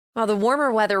Well, the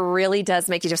warmer weather really does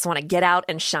make you just want to get out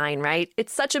and shine, right?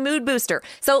 It's such a mood booster.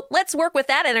 So let's work with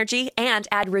that energy and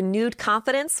add renewed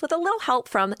confidence with a little help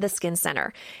from the Skin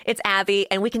Center. It's Abby,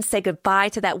 and we can say goodbye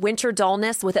to that winter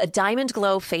dullness with a Diamond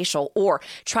Glow facial, or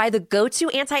try the go-to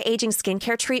anti-aging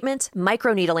skincare treatment,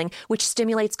 microneedling, which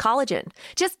stimulates collagen.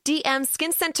 Just DM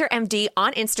Skin Center MD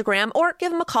on Instagram or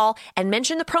give them a call and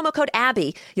mention the promo code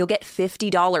Abby. You'll get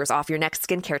 $50 off your next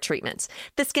skincare treatment.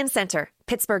 The Skin Center,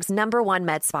 Pittsburgh's #1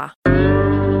 med spa.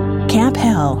 Camp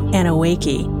Hell and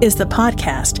Awakey is the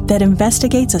podcast that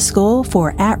investigates a school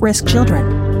for at-risk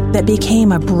children that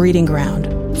became a breeding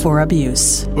ground for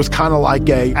abuse. It was kind of like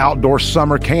a outdoor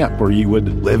summer camp where you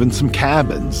would live in some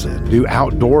cabins and do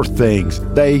outdoor things.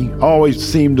 They always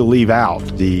seemed to leave out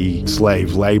the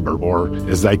slave labor, or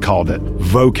as they called it,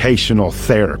 vocational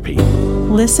therapy.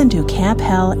 Listen to Camp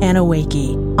Hell and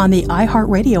Awakey on the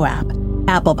iHeartRadio app,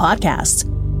 Apple Podcasts,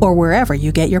 or wherever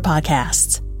you get your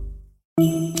podcasts.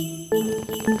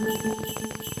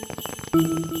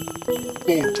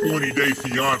 20-Day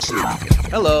Fiance.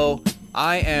 Hello,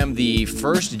 I am the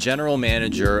first general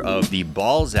manager of the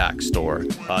Balzac store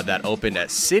that opened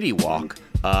at City Walk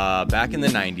back in the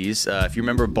 90s. If you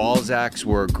remember, Balzacs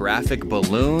were graphic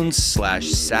balloons /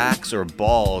 sacks or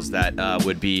balls that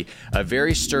would be a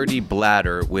very sturdy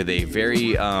bladder with a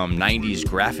very 90s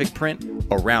graphic print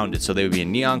around it. So they would be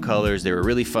in neon colors. They were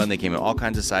really fun. They came in all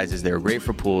kinds of sizes. They were great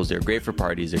for pools. They were great for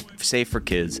parties. They're safe for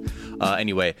kids.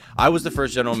 Anyway, I was the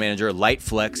first general manager. Light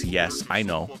flex, yes, I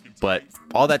know. But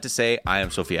all that to say, I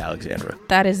am Sophia Alexandra.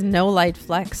 That is no light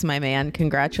flex, my man.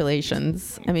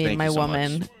 Congratulations. I mean, Thank my you so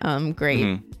woman. Great.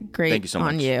 Mm-hmm. Great Thank you so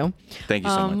on much. you. Thank you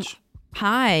so much.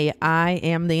 Hi, I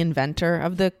am the inventor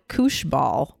of the Koosh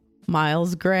ball,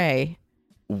 Miles Gray.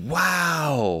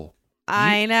 Wow.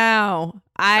 I know.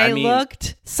 I mean-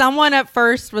 looked. Someone at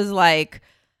first was like,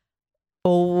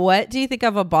 what do you think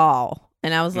of a ball?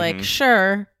 And I was like,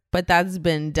 sure, but that's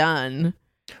been done.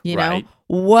 You Right. know,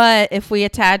 what if we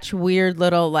attach weird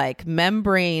little like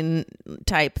membrane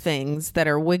type things that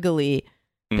are wiggly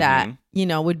that, you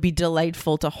know, would be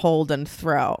delightful to hold and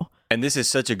throw? And this is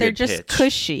such a They're good just pitch.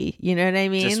 cushy. You know what I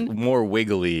mean? Just more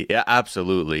wiggly. Yeah,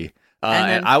 absolutely.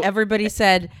 And then everybody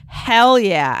said, hell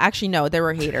yeah. Actually, no, there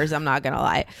were haters. I'm not going to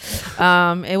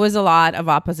lie. It was a lot of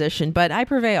opposition, but I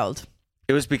prevailed.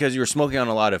 It was because you were smoking on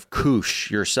a lot of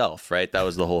Koosh yourself, right? That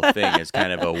was the whole thing. It's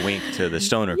kind of a wink to the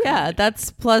stoner Yeah, community.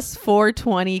 that's plus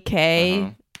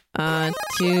 420K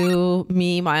to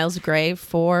me, Miles Gray,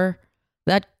 for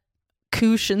that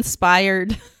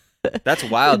Koosh-inspired That's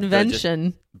wild.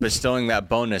 invention. Just bestowing that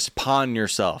bonus upon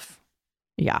yourself.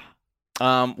 Yeah.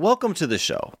 Welcome to the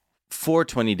show,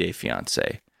 420 Day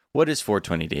Fiance. What is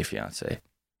 420 Day Fiance?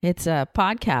 It's a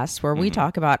podcast where we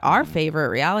talk about our favorite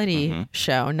reality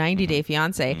show, 90 Day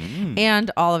Fiance, and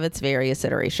all of its various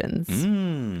iterations.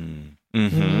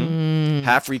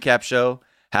 Half recap show,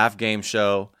 half game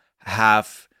show,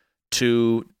 half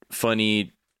two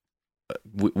funny,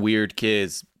 weird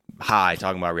kids high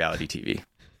talking about reality TV.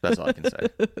 That's all I can say.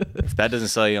 If that doesn't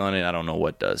sell you on it, I don't know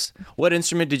what does. What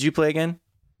instrument did you play again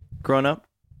growing up?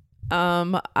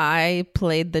 I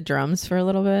played the drums for a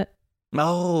little bit.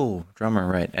 Oh, drummer,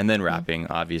 right. And then rapping,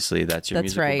 obviously. That's your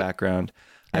That's musical right. background.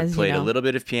 As I've you played a know. little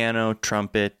bit of piano,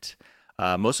 trumpet,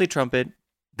 mostly trumpet,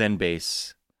 then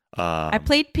bass. I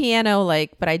played piano,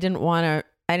 but I didn't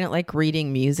like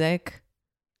reading music.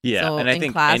 Yeah, So and I in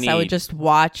think class, I would just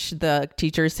watch the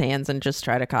teacher's hands and just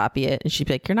try to copy it. And she'd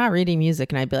be like, "You're not reading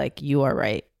music," and I'd be like, "You are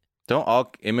right, don't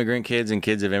all immigrant kids and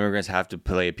kids of immigrants have to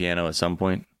play piano at some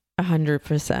point?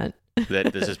 100%."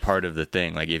 That this is part of the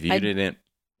thing. Like if you didn't,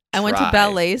 I went to try-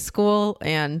 ballet school,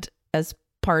 and as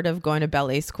part of going to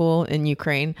ballet school in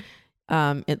Ukraine,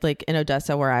 in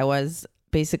Odessa, where I was,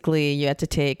 basically you had to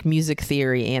take music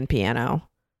theory and piano.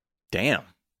 Damn.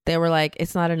 They were like,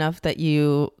 "It's not enough that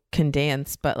you can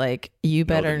dance, but you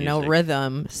better know music.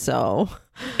 rhythm." So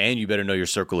And you better know your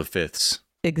circle of fifths.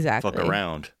 exactly. Fuck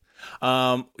around.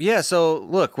 Yeah, so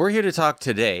look, we're here to talk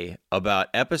today about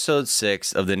episode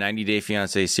 6 of the 90 Day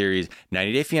Fiancé series,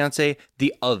 90 Day Fiancé,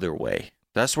 The Other Way.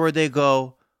 That's where they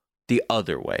go, the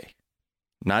other way.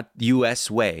 Not U.S.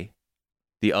 way,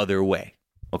 the other way.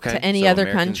 Okay? To any So other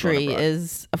Americans going country abroad.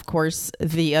 is, of course,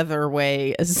 the other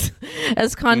way, as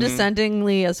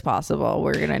condescendingly as possible.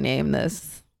 We're gonna name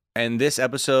this. And this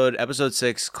episode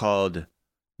 6, called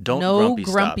Don't No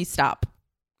Grumpy Stop. Stop.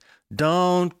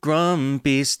 Don't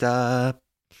grumpy stop.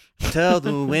 Tell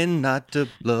the wind not to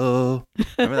blow.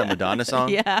 Remember that Madonna song?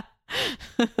 Yeah.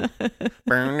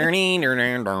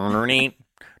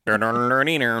 Man,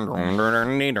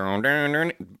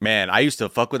 I used to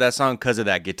fuck with that song because of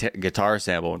that guitar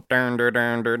sample.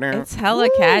 It's hella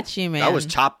catchy, man. That was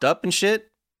chopped up and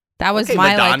shit. That was Okay,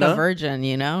 my Madonna. Like a Virgin,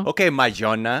 you know? Okay, my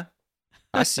Jonna.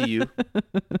 I see you.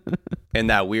 In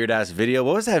that weird ass video.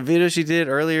 What was that video she did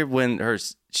earlier when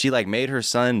she like made her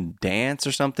son dance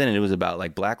or something and it was about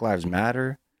like Black Lives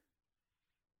Matter?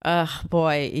 Ugh,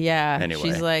 boy, yeah. Anyway.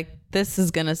 She's like, this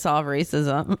is gonna solve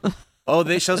racism. Oh,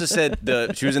 she also said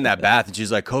she was in that bath and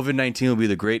she's like, COVID-19 will be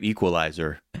the great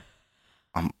equalizer.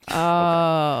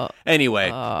 Oh. Okay. Anyway,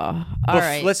 all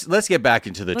right. Let's get back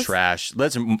into the trash.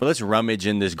 Let's rummage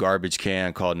in this garbage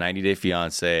can called 90 Day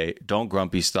Fiance. Don't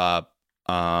grumpy stop.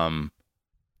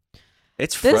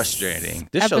 It's frustrating.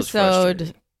 This show's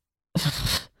frustrating.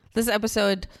 This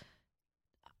episode,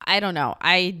 I don't know.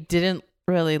 I didn't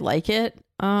really like it.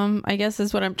 I guess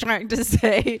is what I'm trying to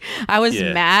say. I was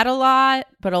mad a lot,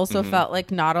 but also felt like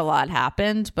not a lot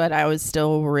happened, but I was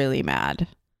still really mad.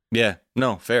 Yeah,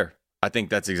 no, fair. I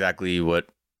think that's exactly what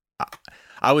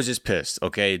I was just pissed.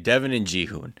 Okay, Devin and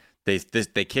Jihoon,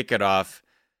 they kick it off.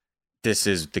 This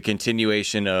is the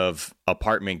continuation of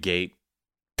Apartment Gate.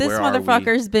 This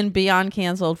motherfucker's been beyond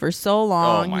canceled for so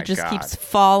long. He just keeps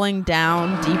falling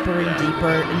down deeper and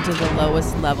deeper into the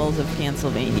lowest levels of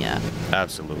Pennsylvania.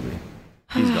 Absolutely.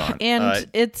 He's gone. And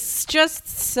it's just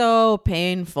so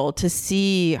painful to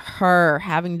see her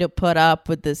having to put up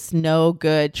with this no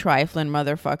good trifling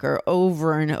motherfucker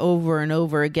over and over and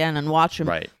over again and watch him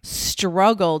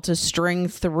struggle to string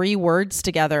 3 words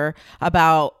together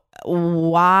about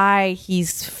why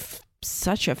he's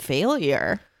such a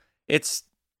failure. It's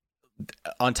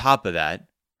on top of that,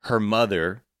 her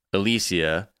mother,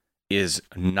 Alicia, is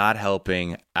not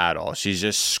helping at all. She's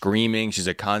just screaming. She's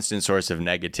a constant source of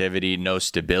negativity, no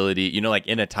stability. You know, like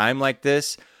in a time like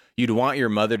this, you'd want your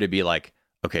mother to be like,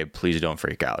 okay, please don't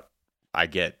freak out. I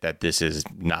get that this is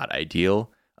not ideal.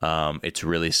 It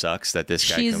really sucks that this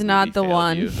guy She's not the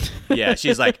one. You. Yeah,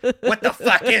 she's like, what the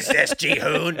fuck is this,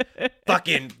 Jihoon?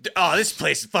 Fucking, oh, this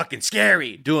place is fucking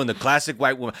scary. Doing the classic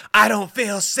white woman. I don't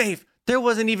feel safe. There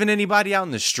wasn't even anybody out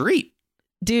in the street.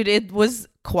 Dude, it was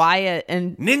quiet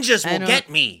and ninjas will get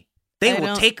me. They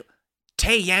will take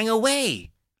Tae Yang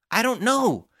away. I don't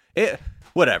know.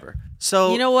 Whatever.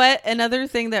 So you know what? Another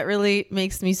thing that really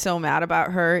makes me so mad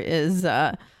about her is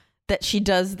that she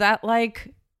does that.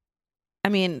 Like, I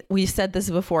mean, we said this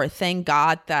before. Thank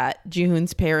God that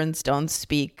Jihoon's parents don't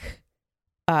speak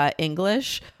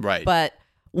English. Right. But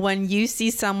when you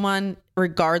see someone,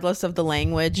 regardless of the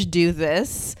language, do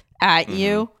this at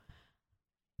you.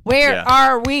 Where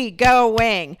are we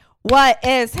going? What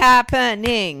is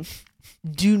happening?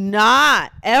 Do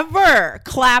not ever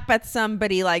clap at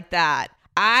somebody like that.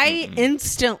 I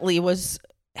instantly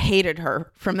hated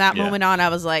her from that moment on. I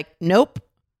was like, nope.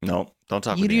 Nope. Don't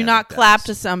talk. You do not clap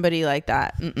to somebody like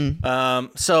that.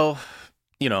 So,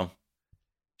 you know,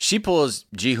 she pulls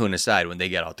Jihoon aside when they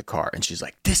get out the car and she's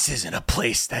like, this isn't a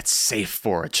place that's safe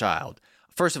for a child.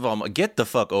 First of all, get the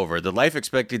fuck over it. The life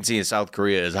expectancy in South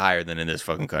Korea is higher than in this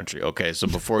fucking country. Okay, so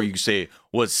before you say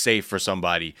what's safe for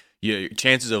somebody, your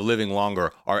chances of living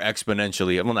longer are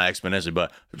exponentially, well, not exponentially,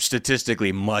 but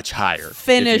statistically much higher.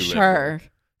 Finish her.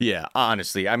 Yeah,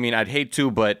 honestly. I mean, I'd hate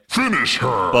to, but finish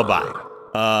her.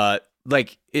 Bye-bye.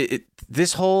 Like,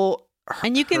 this whole...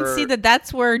 And you can see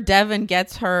that's where Devin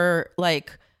gets her,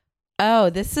 like...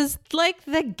 Oh, this is like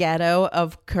the ghetto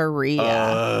of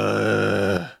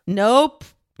Korea. Nope.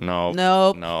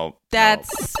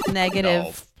 That's negative.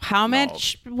 Nope. How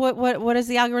much? What does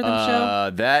the algorithm show?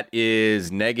 That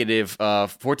is negative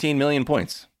 14 million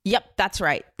points. Yep, that's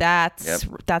right. That's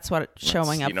what it's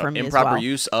showing up for me as well. Improper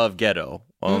use of ghetto.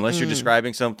 Unless you're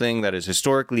describing something that is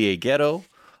historically a ghetto,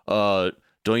 don't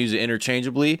use it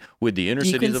interchangeably with the inner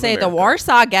cities of America. You can say the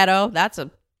Warsaw Ghetto.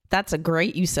 That's a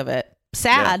great use of it.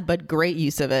 Sad, but great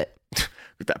use of it.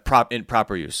 In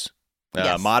proper use.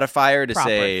 Yes. Modifier to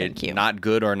say not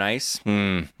good or nice.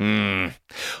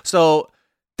 So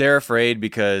they're afraid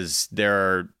because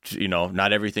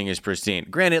not everything is pristine.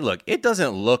 Granted, look, it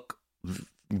doesn't look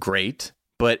great,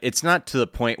 but it's not to the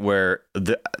point where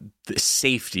the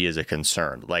safety is a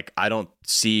concern. Like, I don't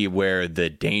see where the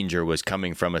danger was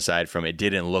coming from aside from it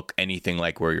didn't look anything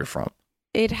like where you're from.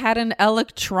 It had an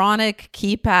electronic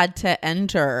keypad to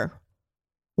enter.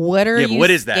 What are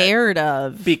you scared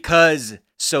of? Because,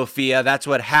 Sophia, that's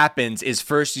what happens is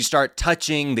first you start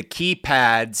touching the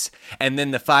keypads and then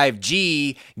the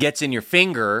 5G gets in your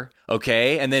finger,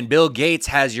 okay? And then Bill Gates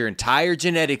has your entire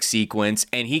genetic sequence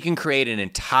and he can create an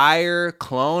entire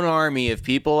clone army of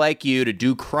people like you to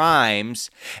do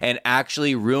crimes and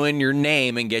actually ruin your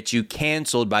name and get you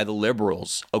canceled by the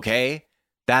liberals, okay?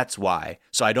 That's why.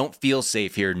 So I don't feel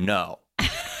safe here. No.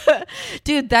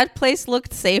 Dude, that place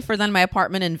looked safer than my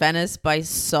apartment in Venice by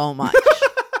so much.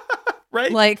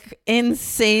 Right? Like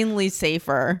insanely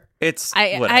safer. It's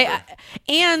I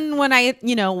and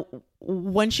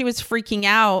when she was freaking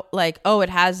out, like, oh, it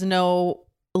has no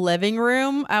living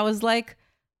room, I was like,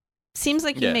 seems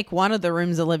like you make one of the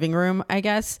rooms a living room, I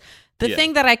guess. The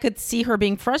thing that I could see her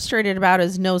being frustrated about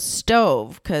is no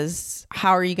stove, because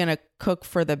how are you going to cook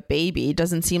for the baby? It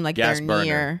doesn't seem like gas they're burner.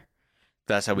 near.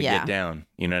 That's how we get down.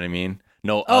 You know what I mean?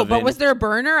 No Oh, oven. but was there a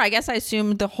burner? I guess I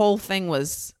assumed the whole thing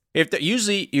was...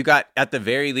 Usually you got, at the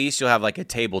very least, you'll have like a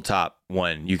tabletop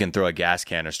one you can throw a gas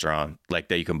canister on, like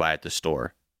that you can buy at the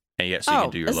store. And you can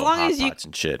do your little hot pots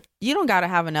and shit. You don't got to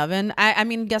have an oven. I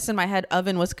mean, guess in my head,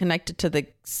 oven was connected to the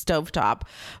stovetop,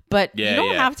 but you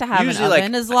don't have to have usually, an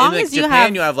oven as long as you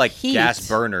have like heat. gas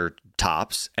burner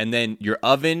tops, and then your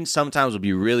oven sometimes will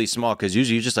be really small because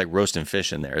usually you're just like roasting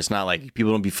fish in there. It's not like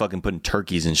people don't be fucking putting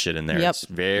turkeys and shit in there. Yep. It's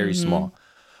very small.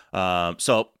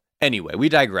 So anyway, we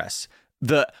digress.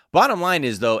 The bottom line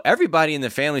is, though, everybody in the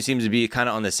family seems to be kind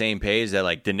of on the same page that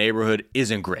like the neighborhood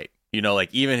isn't great. You know,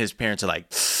 like even his parents are like,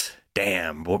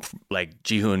 damn, like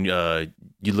Ji-hoon,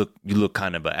 you look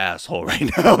kind of an asshole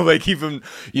right now. Like even,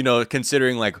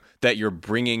 considering like that you're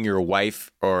bringing your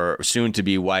wife or soon to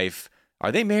be wife.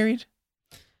 Are they married?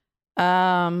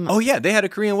 Oh yeah, they had a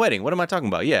Korean wedding. What am I talking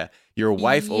about? Yeah, your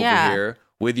wife over here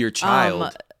with your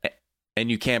child, and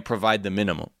you can't provide the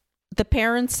minimum. The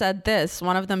parents said this.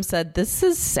 One of them said, "This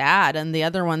is sad," and the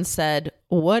other one said,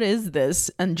 "What is this?"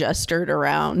 and gestured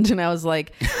around. And I was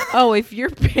like, "Oh, if your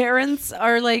parents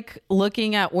are like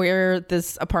looking at where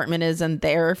this apartment is and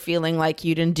they're feeling like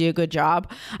you didn't do a good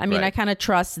job, I mean, Right. I kind of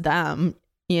trust them,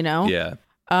 Yeah.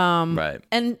 Right.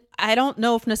 And I don't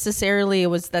know if necessarily it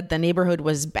was that the neighborhood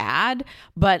was bad,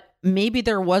 but maybe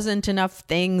there wasn't enough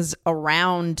things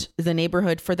around the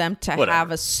neighborhood for them to have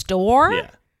a store. Yeah.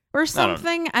 Or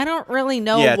something. I don't really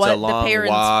know Yeah, it's what a long the parents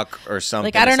walk or something.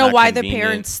 like. I don't It's know not why convenient. the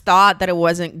parents thought that it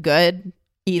wasn't good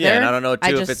either. Yeah, and I don't know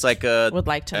too if just it's like a would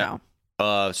like to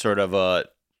know. sort of a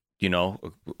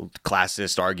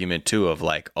classist argument too of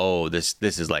like, oh, this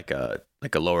is like a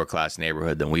lower class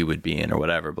neighborhood than we would be in or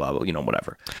whatever, blah blah,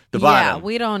 whatever. The bottom,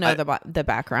 we don't know the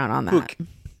background on that.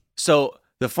 So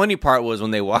the funny part was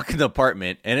when they walk in the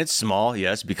apartment and it's small,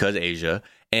 yes, because Asia,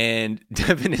 and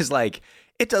Devin is like,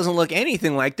 it doesn't look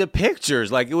anything like the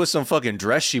pictures. Like it was some fucking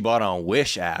dress she bought on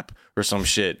Wish app or some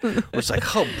shit. It's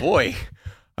like, oh boy,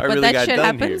 I But really that got shit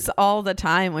done happens here. all the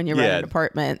time when you rent an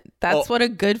apartment. That's what a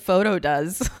good photo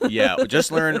does. Yeah,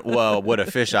 just learn what a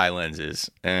fisheye lens is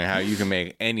and how you can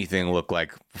make anything look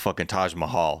like fucking Taj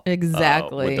Mahal.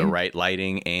 Exactly. With the right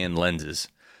lighting and lenses.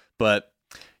 But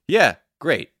yeah,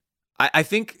 great. I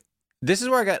think this is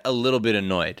where I got a little bit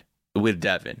annoyed with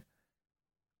Devin.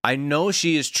 I know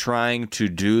she is trying to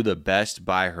do the best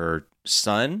by her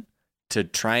son to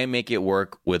try and make it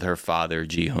work with her father,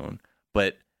 Ji-hoon.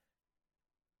 But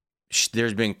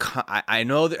there's been, I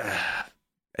know that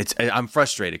I'm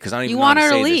frustrated because I don't even know how want to her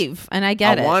to say this. leave, and I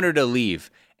get it. I want her to leave.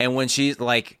 And when she's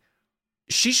like,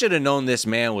 she should have known this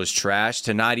man was trash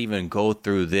to not even go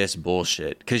through this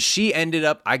bullshit. Because she ended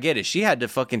up, I get it. She had to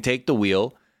fucking take the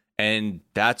wheel. And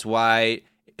that's why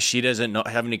she doesn't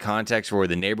have any context for where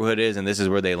the neighborhood is. And this is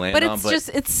where they land But on.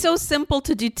 It's so simple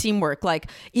to do teamwork.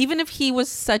 Like, even if he was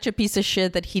such a piece of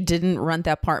shit that he didn't rent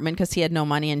the apartment because he had no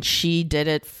money and she did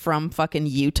it from fucking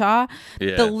Utah,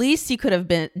 the least he could have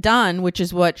been done, which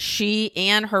is what she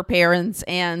and her parents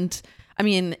and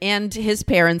his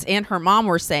parents and her mom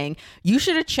were saying, you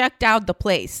should have checked out the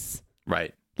place.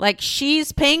 Right. Like,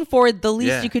 she's paying for it. The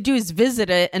least you could do is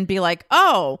visit it and be like,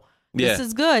 oh, this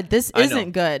is good. This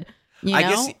isn't good. I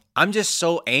guess I'm just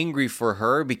so angry for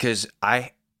her because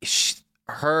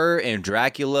her and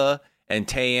Dracula and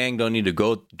Taeyang don't need to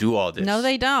go do all this. No,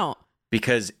 they don't.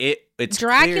 Because it's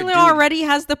Dracula clear, already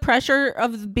has the pressure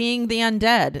of being the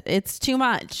undead. It's too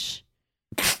much.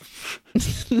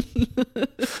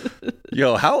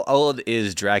 Yo, how old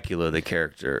is Dracula, the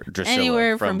character? Drusilla,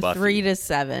 Anywhere from Buffy? 3 to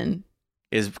 7.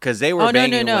 Is because they were Oh, no.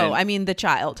 banging when- I mean, the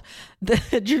child.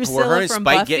 The Drusilla were her and from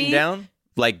Spike Buffy. getting down?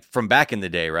 Like from back in the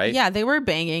day, right? Yeah, they were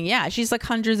banging. Yeah, she's like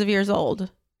hundreds of years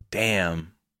old.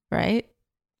 Damn. Right?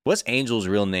 What's Angel's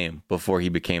real name before he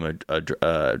became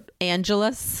a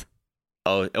Angelus.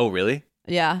 Oh, really?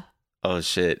 Yeah. Oh,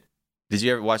 shit. Did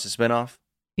you ever watch the spinoff?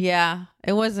 Yeah.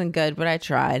 It wasn't good, but I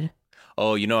tried.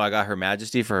 Oh, I got Her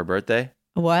Majesty for her birthday.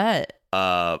 What?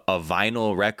 A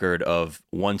vinyl record of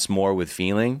Once More with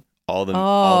Feeling. All the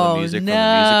music from the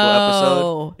musical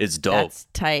episode. It's dope. That's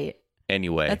tight.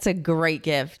 Anyway. That's a great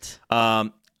gift.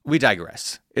 We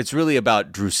digress. It's really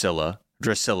about Drusilla,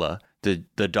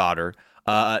 the daughter.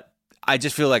 I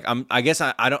just feel like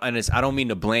I don't mean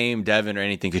to blame Devin or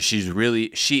anything, because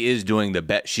she is doing the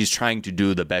best. She's trying to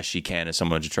do the best she can as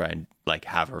someone to try and like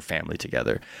have her family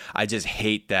together. I just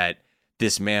hate that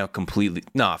this man completely.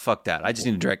 Nah, fuck that. I just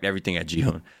need to direct everything at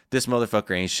Jihoon. This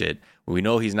motherfucker ain't shit. We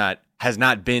know has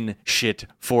not been shit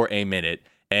for a minute.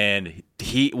 And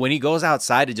when he goes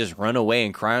outside to just run away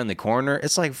and cry in the corner,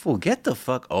 it's like, fool, get the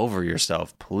fuck over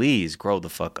yourself. Please grow the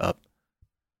fuck up.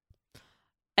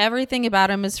 Everything about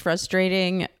him is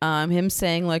frustrating. Him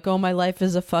saying like, oh, my life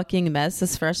is a fucking mess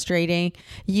is frustrating.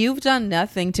 You've done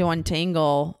nothing to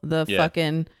untangle the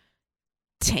fucking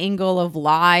tangle of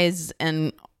lies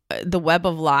and the web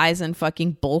of lies and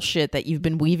fucking bullshit that you've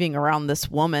been weaving around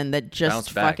this woman that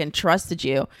just fucking trusted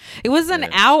you. It was an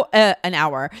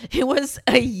hour. It was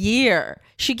a year.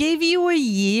 She gave you a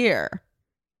year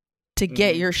to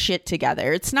get your shit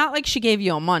together. It's not like she gave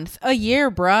you a month. A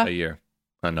year, bruh. A year.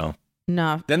 I know.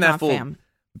 No. Then that fool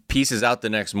pieces out the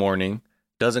next morning,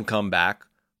 doesn't come back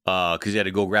because he had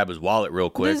to go grab his wallet real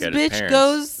quick. This bitch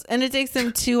goes and it takes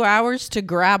him 2 hours to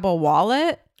grab a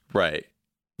wallet. Right.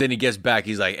 Then he gets back.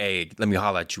 He's like, hey, let me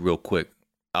holler at you real quick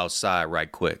outside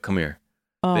right quick. Come here.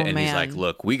 Oh, and man. He's like,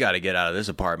 look, we got to get out of this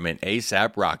apartment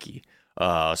ASAP, Rocky.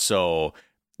 But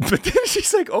then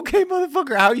she's like, okay,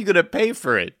 motherfucker, how are you going to pay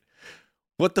for it?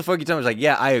 What the fuck you telling me? He's like,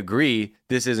 yeah, I agree.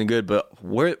 This isn't good. But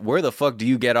where the fuck do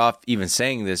you get off even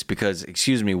saying this? Because,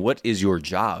 excuse me, what is your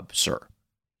job, sir?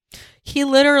 He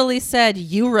literally said,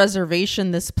 you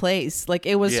reservation this place. Like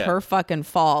it was her fucking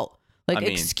fault. Like,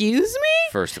 excuse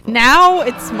me? First of all. Now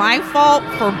it's my fault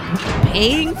for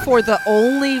paying for the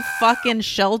only fucking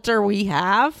shelter we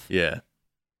have? Yeah.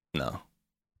 No.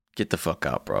 Get the fuck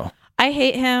out, bro. I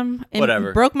hate him.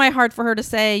 Whatever. It broke my heart for her to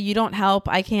say, you don't help.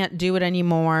 I can't do it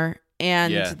anymore.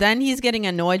 And then he's getting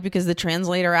annoyed because the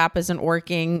translator app isn't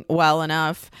working well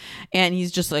enough. And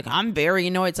he's just like, I'm very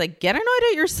annoyed. It's like, get annoyed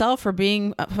at yourself for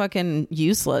being fucking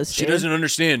useless. She doesn't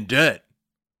understand debt.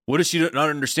 What does she not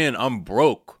understand? I'm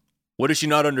broke. What does she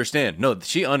not understand? No,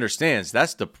 she understands.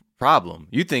 That's the problem.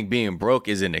 You think being broke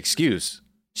is an excuse.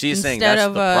 She's saying that's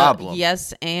the problem.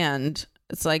 Yes, and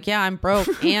it's like, yeah, I'm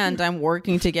broke and I'm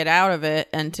working to get out of it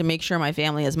and to make sure my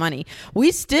family has money.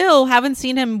 We still haven't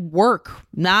seen him work.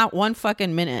 Not one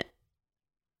fucking minute.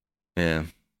 Yeah.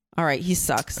 All right, he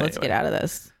sucks. Let's get out of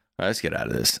this. All right, let's get out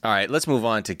of this. All right, let's move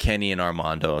on to Kenny and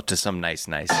Armando, to some nice.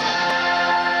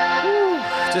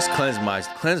 Just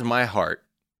cleanse my heart.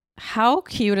 How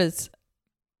cute is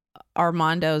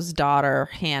Armando's daughter,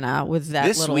 Hannah, with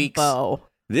that little bow?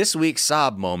 This week's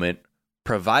sob moment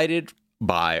provided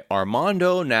by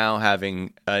Armando now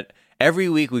having... every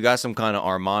week we got some kind of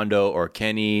Armando or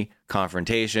Kenny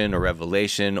confrontation or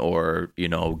revelation or,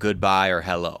 goodbye or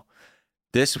hello.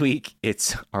 This week,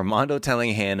 it's Armando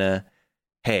telling Hannah,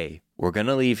 hey, we're going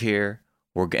to leave here.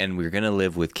 We're going to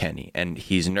live with Kenny. And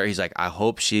he's like, I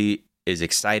hope she is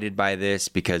excited by this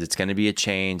because it's going to be a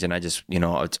change. And I just,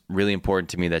 it's really important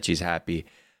to me that she's happy.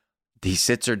 He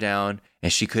sits her down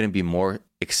and she couldn't be more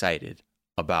excited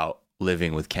about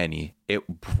living with Kenny. It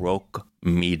broke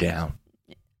me down.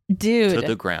 Dude. To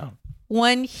the ground.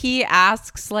 When he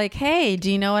asks like, hey,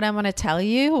 do you know what I'm going to tell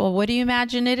you? Well, what do you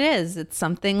imagine it is? It's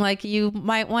something like you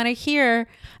might want to hear.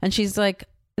 And she's like,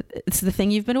 it's the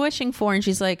thing you've been wishing for. And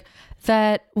she's like,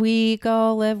 that we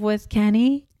go live with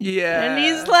Kenny. Yeah. And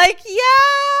he's like,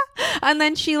 yeah. And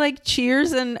then she like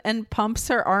cheers and pumps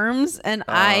her arms. And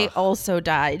I also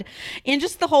died. And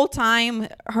just the whole time,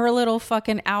 her little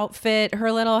fucking outfit,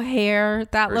 her little hair,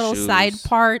 her little shoes. Side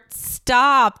part.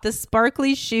 Stop. The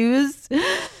sparkly shoes.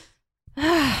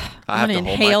 I have to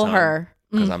inhale her.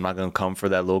 Because I'm not going to come for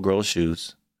that little girl's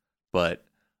shoes. But.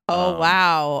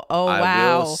 Wow.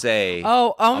 I will say.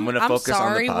 I'm going to focus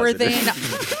on the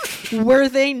positive. Were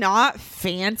they not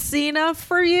fancy enough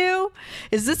for you?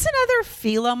 Is this another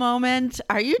Fila moment?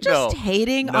 Are you just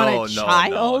hating on a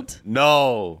child?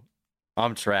 No.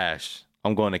 I'm trash.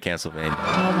 I'm going to Pennsylvania.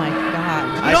 Oh my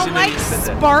God. You don't like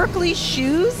sparkly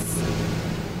shoes?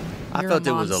 I felt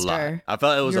it was a lot. I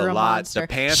felt it was a lot. Monster. The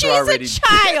pants She's are already. She's a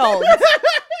child.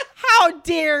 How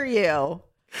dare you?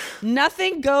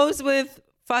 Nothing goes with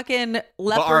fucking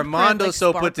leopard. But Armando's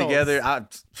so sparkles. Put together.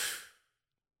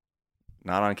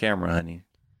 Not on camera, honey.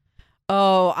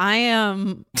 Oh, I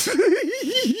am.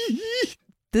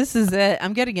 This is it.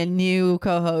 I'm getting a new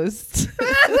co-host.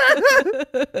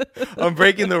 I'm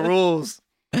breaking the rules.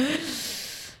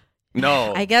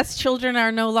 No. I guess children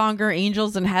are no longer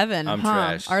angels in heaven. I'm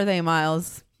trash. Are they,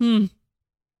 Miles? No,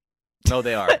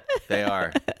 they are. They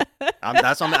are.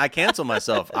 I canceled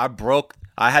myself.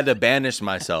 I had to banish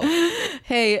myself.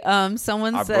 Hey,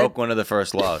 someone said... I broke one of the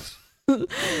first laws.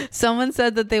 Someone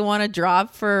said that they want a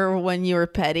drop for when you were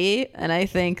petty, and I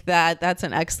think that that's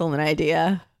an excellent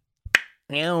idea.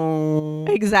 Meow.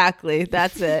 Exactly.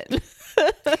 That's it. Meow.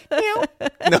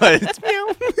 No, it's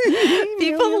meow.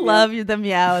 People love the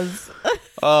meows.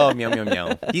 Oh, meow, meow,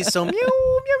 meow. He's so meow,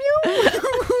 meow, meow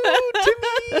to me.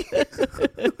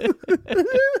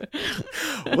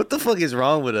 What the fuck is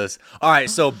wrong with us? All right,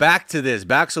 so back to this.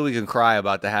 Back so we can cry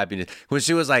about the happiness. When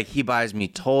she was like, he buys me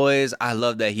toys. I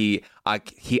love that I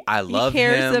love him. He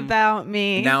cares about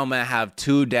me. Now I'm going to have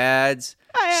 2 dads.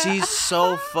 She's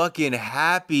so fucking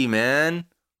happy, man.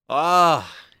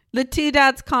 Oh. The 2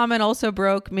 dads comment also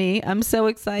broke me. I'm so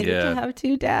excited to have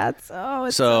 2 dads. Oh,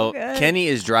 it's so good. Kenny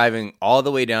is driving all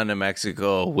the way down to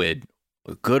Mexico with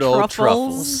good old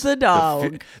Truffles, the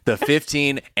dog. The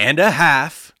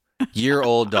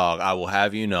 15-and-a-half-year-old dog. I will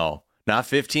have you know. Not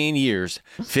 15 years,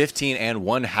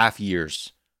 15-and-1/2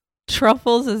 years.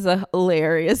 Truffles is a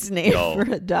hilarious name for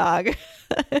a dog.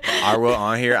 I wrote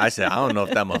on here, I said, I don't know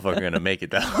if that motherfucker going to make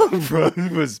it that long, bro.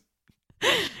 It was...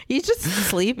 He's just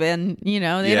sleeping, they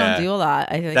don't do a lot.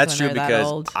 I think that's when true they're because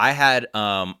that old. I had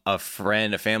a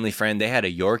family friend. They had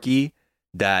a Yorkie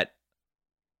that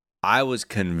I was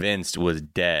convinced was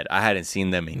dead. I hadn't seen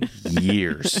them in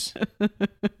years,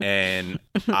 and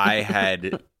I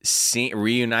had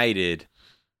reunited.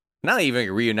 Not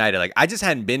even reunited. Like I just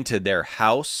hadn't been to their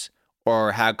house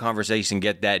or had conversation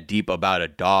get that deep about a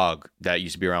dog that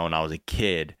used to be around when I was a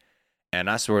kid. And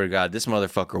I swear to God, this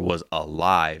motherfucker was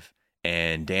alive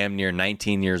and damn near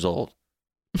 19 years old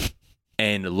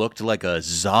and looked like a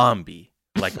zombie.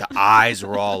 Like the eyes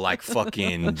were all like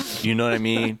fucking, you know what I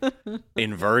mean?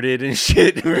 Inverted and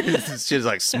shit. Shit's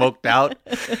like smoked out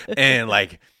and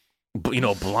like,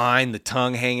 blind, the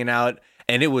tongue hanging out.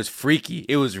 And it was freaky.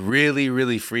 It was really,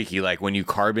 really freaky. Like when you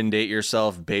carbon date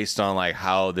yourself based on like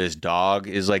how this dog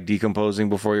is like decomposing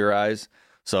before your eyes.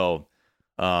 So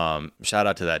shout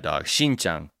out to that dog.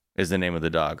 Shin-chan is the name of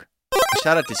the dog.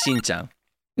 Shout out to Shin-chan.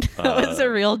 That was a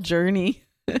real journey.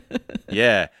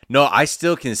 Yeah. No, I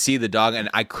still can see the dog and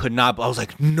I could not. I was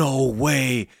like, no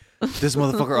way. This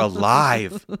motherfucker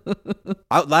alive.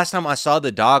 Last time I saw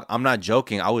the dog, I'm not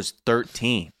joking. I was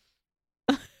 13.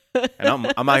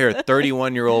 And I'm out here a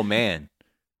 31-year-old man.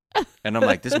 And I'm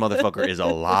like, this motherfucker is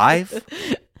alive?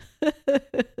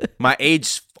 My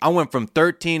age, I went from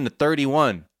 13 to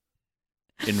 31.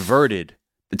 Inverted.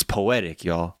 It's poetic,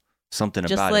 y'all. Something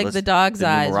just about like it. Just like the dog's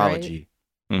eyes, numerology.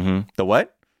 Right? Mm-hmm. The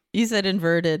what? You said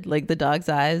inverted, like the dog's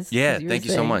eyes. Yeah, thank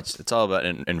you so much. It's all about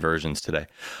inversions today.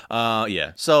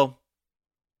 Yeah, so.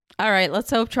 All right, let's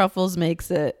hope Truffles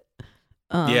makes it.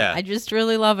 Yeah. I just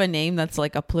really love a name that's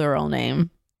like a plural name,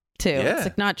 too. Yeah. It's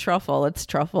like not truffle, it's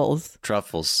Truffles.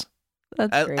 Truffles.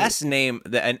 That's great.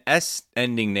 An S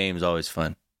ending name is always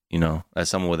fun, as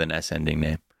someone with an S ending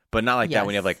name. But not like that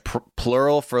when you have like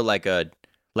plural for like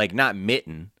not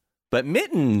mitten, but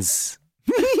mittens.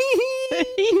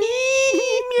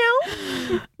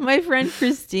 My friend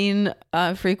Christine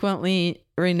frequently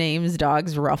renames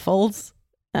dogs Ruffles,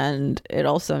 and it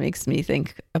also makes me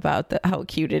think about how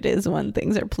cute it is when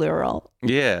things are plural.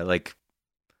 Yeah, like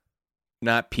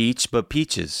not peach, but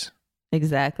peaches.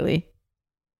 Exactly.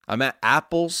 I'm at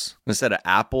Apples instead of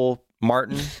Apple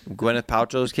Martin, Gwyneth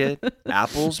Paltrow's kid.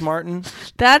 Apples Martin.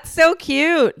 That's so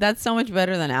cute. That's so much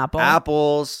better than Apple.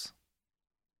 Apples.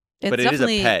 It's but it is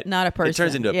a pet. Not a person. It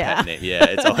turns into a pet name. Yeah,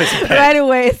 it's always a pet. Right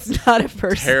away, it's not a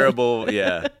person. Terrible.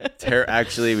 Yeah.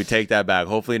 Actually, we take that back.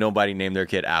 Hopefully, nobody named their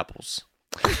kid Apples.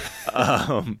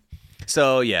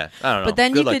 So yeah, I don't know. But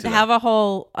then you could have a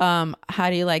whole how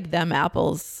do you like them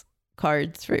apples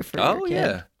cards for your kid. Oh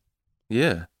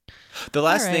yeah. The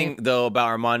last thing though about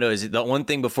Armando is the one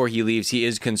thing before he leaves, he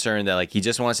is concerned that like he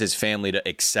just wants his family to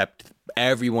accept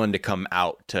everyone to come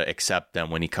out to accept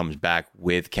them when he comes back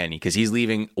with Kenny, because he's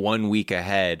leaving 1 week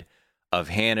ahead of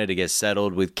Hannah to get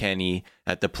settled with Kenny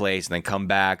at the place and then come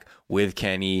back with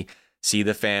Kenny, see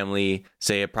the family,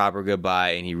 say a proper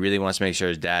goodbye, and he really wants to make sure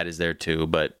his dad is there too,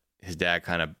 but his dad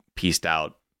kind of peaced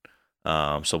out.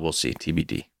 So we'll see.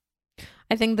 TBD.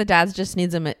 I think the dad just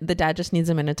needs a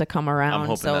minute to come around. I'm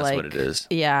hoping that's what it is.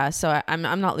 Yeah, so I'm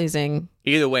not losing.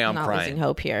 Either way, I'm not crying. Losing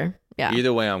hope here. Yeah.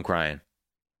 Either way, I'm crying.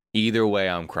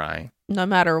 No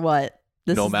matter what.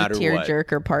 This no is matter the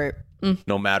tearjerker part.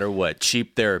 No matter what.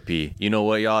 Cheap therapy. You know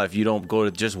what, y'all? If you don't go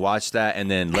to just watch that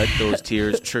and then let those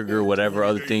tears trigger whatever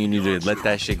other thing you need to do, let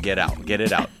that shit get out. Get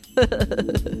it out.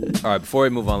 All right, before we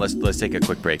move on, let's take a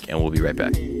quick break and we'll be right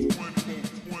back.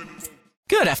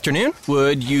 Good afternoon.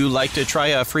 Would you like to try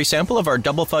a free sample of our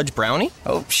double fudge brownie?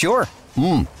 Oh, sure.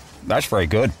 That's very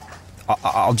good.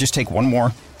 I'll just take one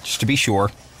more, just to be sure.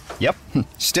 Yep,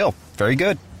 still very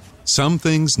good. Some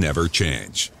things never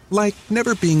change, like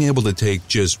never being able to take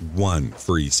just one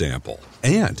free sample.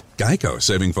 And Geico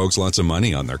saving folks lots of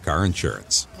money on their car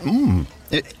insurance.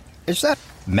 Is that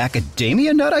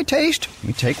macadamia nut I taste? Let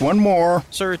me take one more.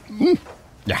 Sir?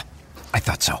 Yeah, I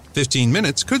thought so. 15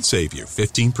 minutes could save you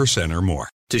 15% or more.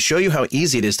 To show you how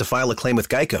easy it is to file a claim with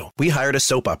Geico, we hired a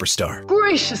soap opera star.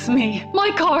 Gracious me,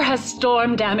 my car has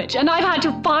storm damage and I've had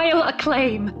to file a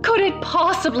claim. Could it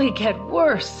possibly get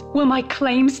worse? Will my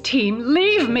claims team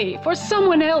leave me for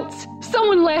someone else?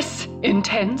 Someone less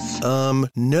intense?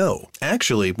 No.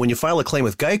 Actually, when you file a claim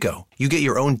with Geico, you get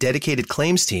your own dedicated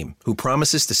claims team who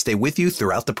promises to stay with you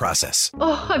throughout the process.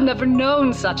 Oh, I've never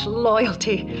known such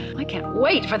loyalty. I can't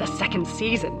wait for the second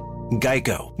season.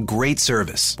 Geico. Great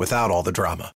service without all the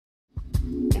drama.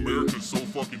 America's so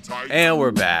fucking tight. And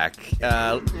we're back.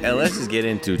 And let's just get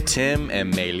into Tim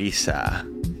and Melissa.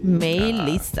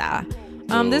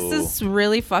 This is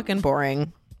really fucking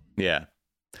boring. Yeah.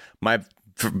 My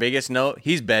biggest note,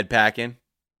 he's bed packing.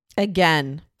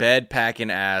 Again. Bed packing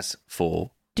ass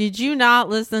full. Did you not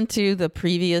listen to the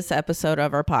previous episode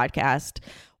of our podcast?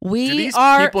 Do these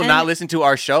people not listen to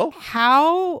our show?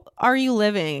 How are you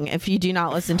living if you do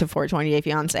not listen to 420 Day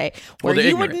Fiance? Where you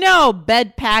ignorant. would know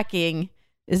bed packing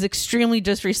is extremely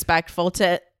disrespectful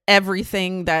to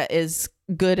everything that is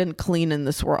good and clean in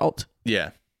this world.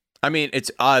 Yeah. I mean, it's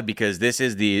odd because this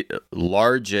is the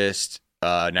largest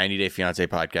 90 Day Fiance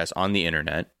podcast on the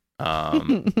internet.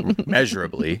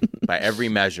 Measurably, by every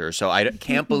measure. So I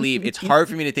can't believe, it's hard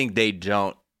for me to think they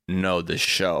don't know the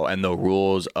show and the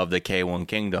rules of the K1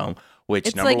 Kingdom, which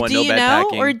It's number like, one, do no you bed know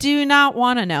packing. or do you not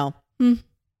want to know?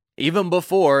 Even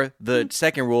before the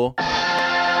second rule,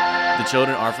 the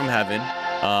children are from heaven.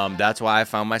 That's why I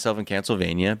found myself in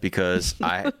Pennsylvania, because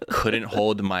I couldn't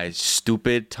hold my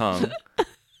stupid tongue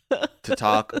to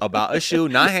talk about a shoe.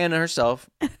 Not Hannah herself.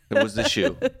 It was the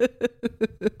shoe.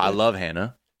 I love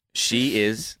Hannah. She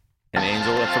is an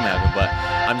angel from heaven, but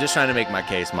I'm just trying to make my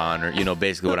case, my honor. You know,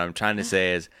 basically what I'm trying to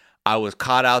say is I was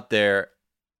caught out there.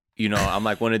 You know, I'm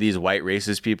like one of these white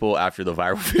racist people after the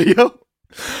viral video.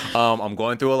 I'm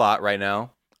going through a lot right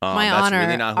now. My that's honor,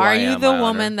 really not who are I you am, the my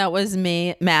woman honor. that was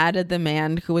mad at the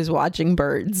man who was watching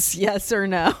birds? Yes or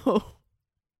no?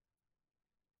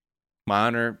 My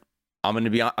honor, I'm going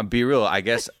to be real. I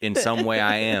guess in some way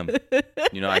I am.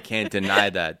 You know, I can't deny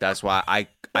that. That's why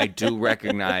I do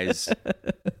recognize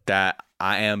that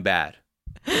I am bad,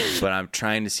 but I'm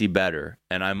trying to see better,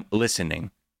 and I'm listening.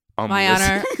 My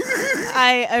honor,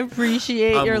 I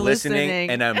appreciate your listening.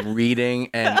 And I'm reading,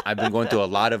 and I've been going through a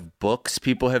lot of books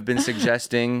people have been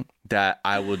suggesting that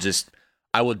I will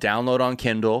download on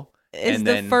Kindle. Is and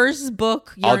the then first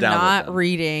book I'll you're download not them.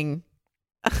 reading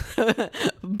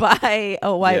by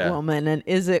a white woman, and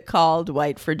is it called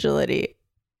White Fragility?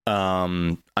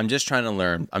 I'm just trying to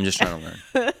learn. Just trying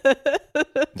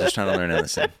to learn and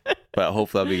listen. But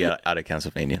hopefully I'll be out of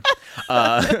Pennsylvania.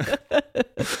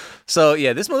 So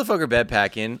yeah, this motherfucker bed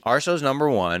packing. Our show's number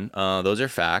one. Those are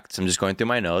facts. I'm just going through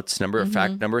my notes.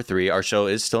 Fact number 3. Our show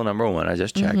is still number 1. I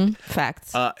just checked.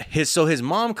 Facts. His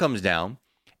mom comes down,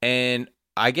 and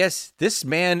I guess this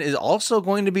man is also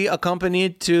going to be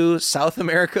accompanied to South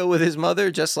America with his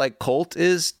mother, just like Colt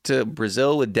is to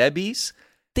Brazil with Debbie's.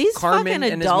 These Carmen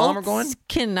fucking and his mom are going? adults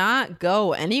cannot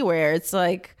go anywhere. It's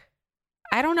like,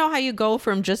 I don't know how you go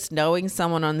from just knowing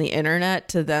someone on the internet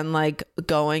to then like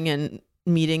going and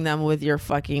meeting them with your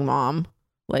fucking mom.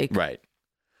 Like, Right.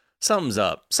 Something's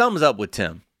up. Something's up with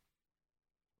Tim.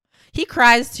 he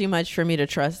cries too much for me to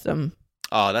trust him.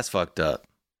 Oh, that's fucked up.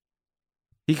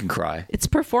 He can cry. It's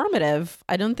performative.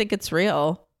 I don't think it's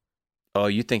real. Oh,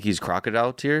 you think he's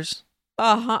crocodile tears?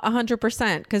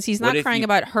 100%. Because he's What not if crying you-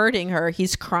 about hurting her.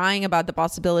 He's crying about the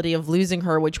possibility of losing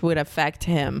her, which would affect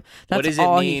him. What That's does it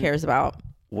all he mean- cares about.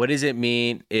 What does it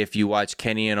mean if you watch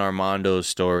Kenny and Armando's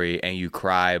story and you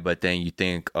cry, but then you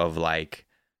think of like,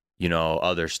 you know,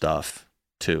 other stuff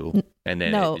too, and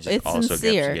then No, it just it's also gets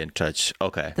sincere. you get in touch?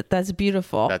 Okay, That's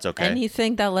beautiful. That's okay.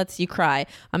 Anything that lets you cry.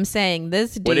 I'm saying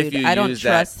this What if dude, you I don't use that-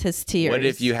 trust his tears. What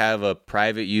if you have a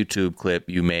private YouTube clip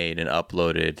you made and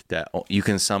uploaded that you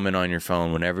can summon on your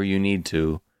phone whenever you need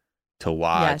to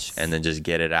watch, Yes. and then just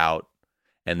get it out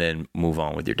and then move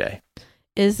on with your day?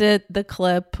 Is it the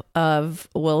clip of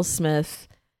Will Smith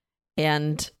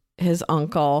and his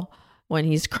uncle when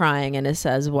he's crying and it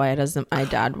says, "Why doesn't my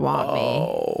dad want me?"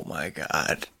 Oh my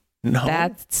God. No.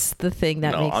 That's the thing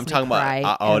that no, makes I'm me talking cry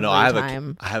about. every No, I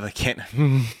time. have a can.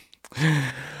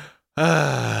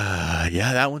 Yeah,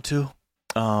 that one too.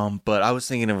 But I was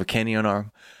thinking of a Kenny and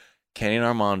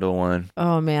Armando one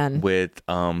Oh man, with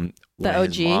the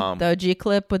OG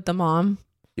clip with the mom.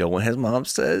 when his mom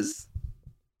says,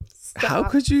 Stop. How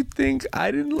could you think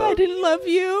I didn't love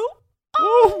you?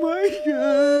 Oh my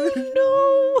god.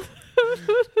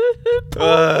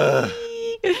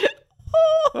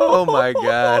 Oh my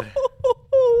god.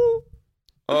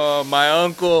 Oh, my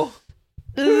uncle.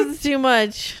 This is too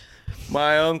much.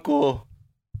 My uncle.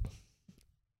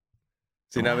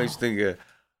 See, that makes you think of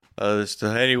other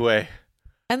stuff. Anyway.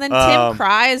 And then Tim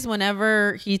cries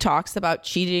whenever he talks about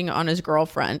cheating on his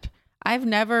girlfriend. I've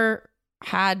never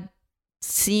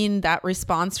seen that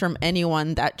response from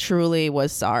anyone that truly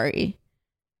was sorry.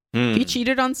 If you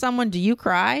cheated on someone, do you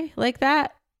cry like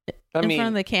that in front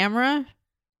of the camera?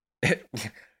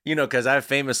 You know, because I've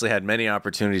famously had many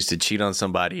opportunities to cheat on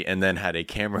somebody and then had a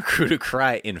camera crew to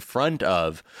cry in front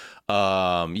of.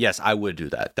 Yes, I would do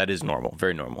that. That is normal.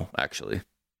 Very normal, actually,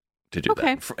 to do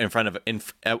that. In front of,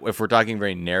 if we're talking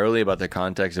very narrowly about the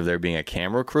context of there being a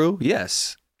camera crew,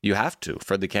 yes, you have to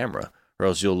for the camera, or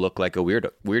else you'll look like a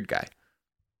weird guy.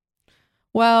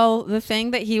 Well, the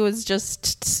thing that he was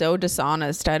just so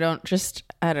dishonest. I don't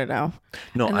know.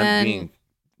 No, I'm being...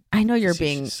 I know you're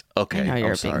being... Okay, I know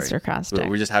you're sorry. being sarcastic.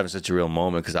 We're just having such a real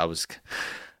moment because I was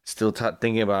still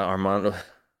thinking about Armando.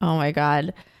 Oh my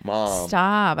God. Mom.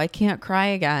 Stop. I can't cry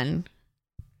again.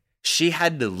 She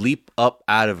had to leap up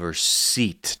out of her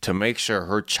seat to make sure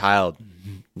her child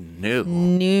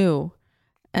knew.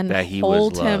 And that he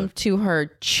hold was him to her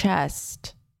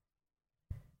chest.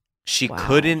 She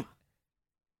couldn't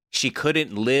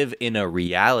live in a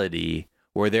reality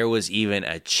where there was even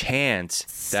a chance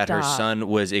that her son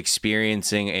was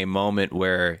experiencing a moment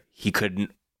where he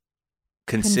couldn't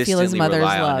consistently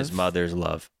rely on his mother's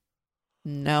love.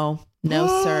 No,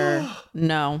 sir.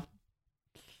 No.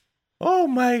 Oh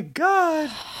my God.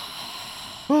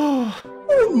 Oh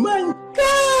my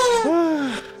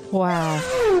God. Wow.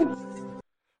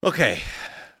 Okay.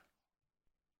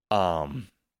 So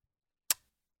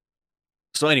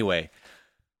anyway,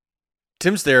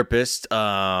 Tim's therapist, he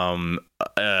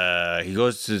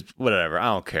goes to whatever. I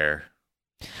don't care.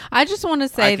 I just want to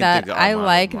say that I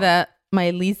like that my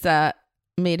Lisa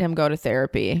made him go to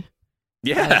therapy.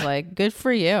 Yeah. I was like, good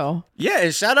for you. Yeah,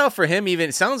 and shout out for him. Even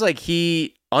it sounds like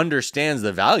he understands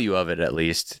the value of it at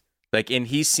least. Like, and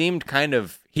he seemed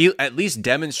he at least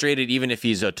demonstrated, even if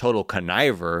he's a total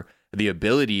conniver, the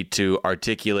ability to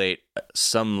articulate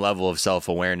some level of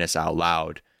self-awareness out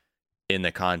loud in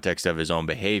the context of his own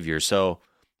behavior. So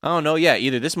I don't know. Yeah,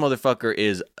 either this motherfucker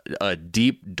is a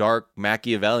deep, dark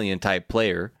Machiavellian type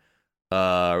player,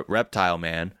 reptile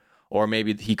man, or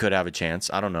maybe he could have a chance.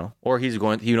 I don't know. Or he's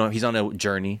on a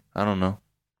journey. I don't know.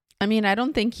 I mean, I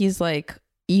don't think he's like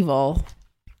evil.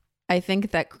 I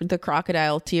think that the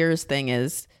crocodile tears thing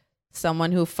is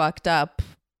someone who fucked up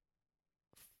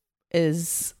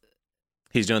is...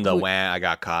 He's doing the I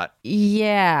got caught.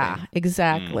 Yeah,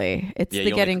 exactly. It's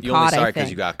the getting caught, I think. You're sorry because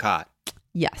you got caught.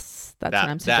 Yes, that's what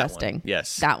I'm suggesting. That one.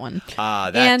 Yes. That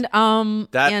one.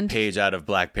 That page out of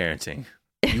Black Parenting.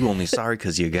 You only sorry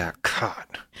because you got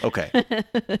caught. Okay.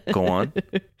 Go on.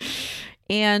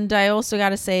 And I also got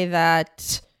to say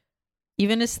that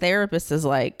even his therapist is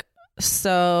like,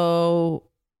 so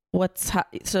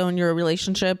in your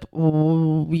relationship,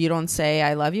 you don't say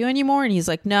I love you anymore? And he's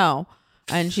like, no.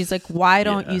 And she's like, why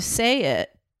don't you say it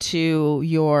to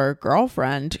your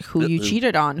girlfriend who you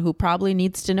cheated on, who probably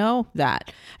needs to know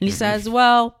that? And he says,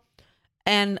 well,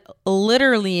 and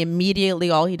literally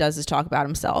immediately all he does is talk about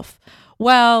himself.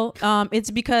 Well,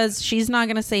 it's because she's not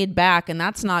going to say it back, and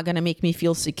that's not going to make me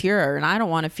feel secure, and I don't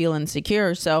want to feel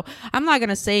insecure, so I'm not going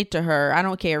to say it to her. I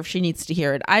don't care if she needs to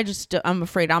hear it. I'm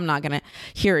afraid I'm not going to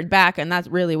hear it back, and that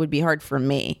really would be hard for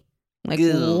me. Like,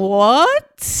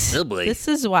 what? Oh boy. This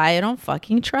is why I don't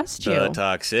fucking trust you. The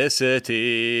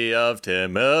toxicity of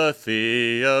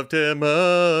Timothy.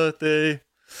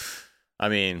 I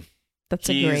mean, that's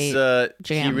a great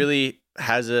jam. He really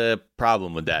has a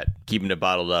problem with that, keeping it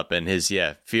bottled up, and his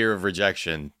fear of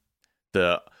rejection,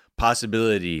 the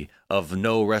possibility of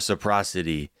no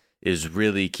reciprocity is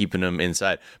really keeping him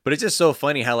inside. But it's just so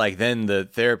funny how then the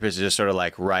therapist is just sort of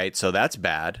like, right, so that's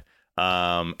bad.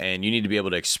 And you need to be able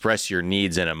to express your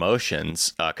needs and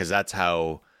emotions, because that's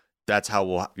how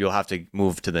you'll have to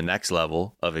move to the next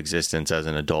level of existence as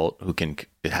an adult who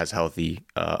has healthy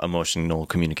emotional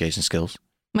communication skills.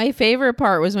 My favorite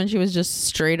part was when she was just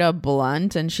straight up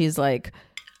blunt, and she's like,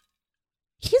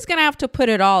 he's gonna have to put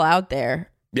it all out there.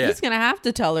 Yeah. He's gonna have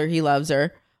to tell her he loves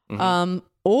her,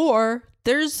 or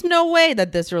there's no way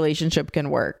that this relationship can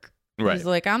work. Right. He's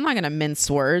like, I'm not gonna mince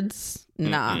words.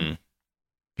 Nah. Mm-mm.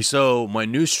 So my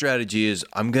new strategy is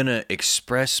I'm going to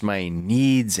express my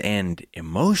needs and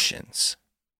emotions,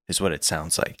 is what it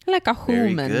sounds like. Like a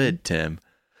human. Very good, Tim.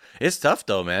 It's tough,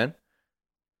 though, man.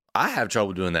 I have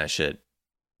trouble doing that shit.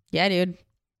 Yeah, dude.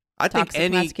 I think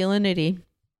Toxic masculinity.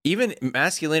 Even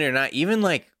masculinity or not, even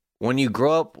like when you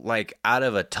grow up like out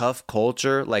of a tough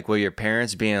culture, like where your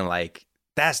parents being like,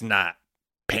 that's not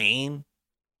pain,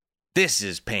 this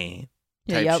is pain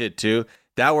type shit too.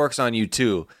 That works on you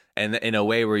too. And in a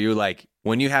way where you're like,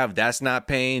 when you have that's not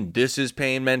pain, this is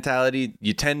pain mentality,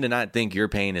 you tend to not think your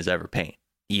pain is ever pain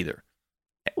either.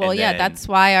 Well, yeah, that's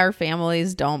why our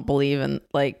families don't believe in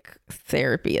like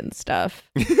therapy and stuff.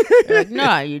 They're like,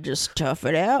 no, you just tough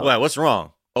it out. Well, what's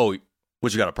wrong? Oh,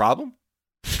 what, you got a problem?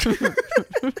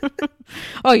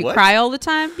 Oh, you cry all the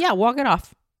time? Yeah, walk it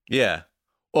off. Yeah.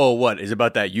 Oh, what? Is it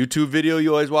about that YouTube video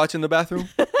you always watch in the bathroom?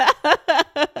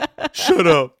 Shut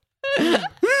up.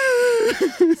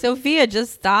 Sophia,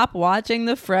 just stop watching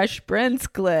the Fresh Prince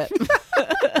clip.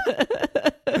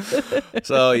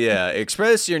 So, yeah,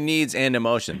 express your needs and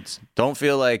emotions. Don't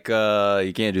feel like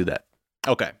you can't do that.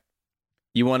 Okay.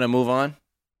 You want to move on?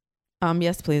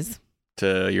 Yes, please.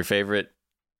 To your favorite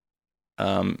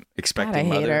expecting God, I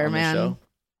hate mother her, on man. the show?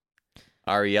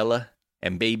 Ariella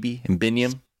and Baby and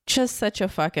Binyam. Just such a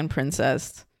fucking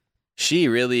princess. She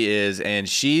really is, and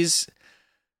she's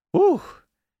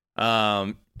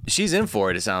she's in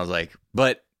for it sounds like.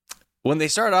 But when they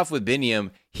start off with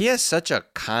Binyam, he has such a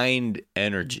kind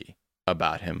energy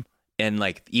about him. And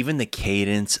like even the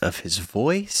cadence of his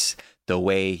voice, the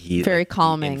way he very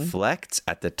calming he inflects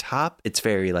at the top, it's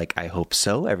very like, I hope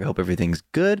so. I hope everything's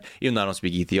good. Even though I don't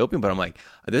speak Ethiopian, but I'm like,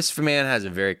 this man has a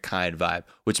very kind vibe,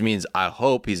 which means I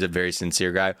hope he's a very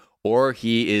sincere guy, or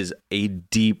he is a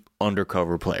deep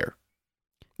undercover player.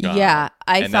 Yeah,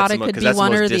 I thought it could be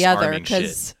one or the other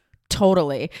because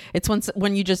totally. It's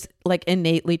when you just like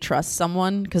innately trust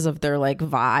someone because of their like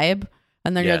vibe,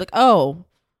 and then you're like, oh,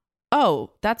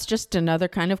 that's just another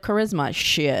kind of charisma.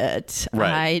 Shit,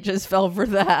 right. I just fell for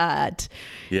that.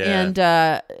 Yeah,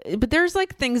 and but there's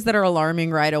like things that are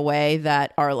alarming right away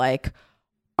that are like,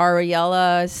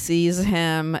 Ariella sees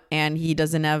him and he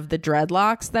doesn't have the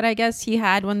dreadlocks that I guess he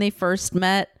had when they first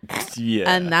met.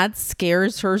 Yeah. And that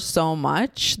scares her so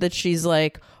much that she's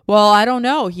like, well, I don't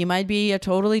know. He might be a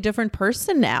totally different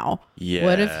person now. Yeah.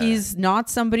 What if he's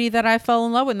not somebody that I fell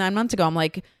in love with 9 months ago? I'm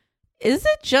like, is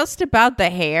it just about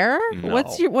the hair? No.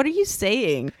 What are you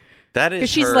saying? That is because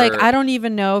she's like, I don't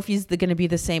even know if he's going to be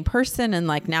the same person. And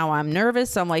like, now I'm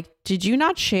nervous. I'm like, did you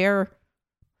not share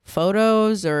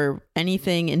photos or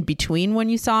anything in between when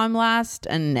you saw him last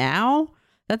and now?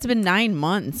 That's been 9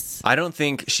 months. I don't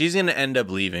think she's going to end up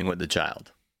leaving with the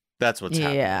child. That's what's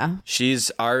happening.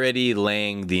 She's already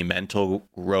laying the mental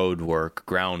groundwork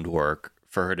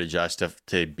for her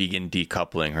to begin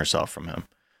decoupling herself from him.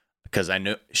 Because I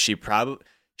know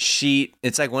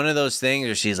it's like one of those things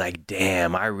where she's like,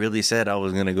 damn, I really said I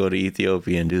was going to go to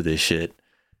Ethiopia and do this shit.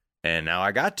 And now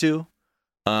I got to.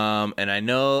 And I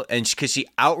know, and because she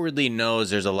outwardly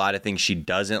knows there's a lot of things she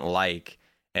doesn't like.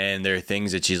 And there are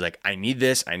things that she's like, I need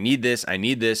this,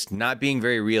 not being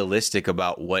very realistic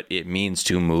about what it means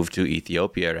to move to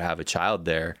Ethiopia or to have a child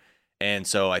there. And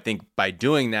so I think by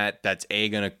doing that, that's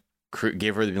going to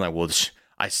give her the being like, well,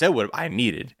 I said what I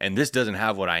needed and this doesn't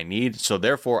have what I need. So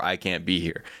therefore I can't be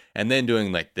here. And then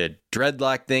doing like the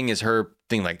dreadlock thing is her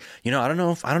thing. Like, I don't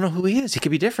know who he is. He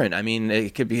could be different. I mean,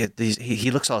 it could be, he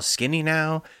looks all skinny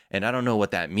now. And I don't know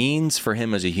what that means for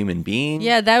him as a human being.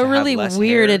 Yeah, that really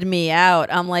weirded me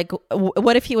out. I'm like,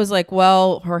 what if he was like,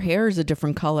 well, her hair is a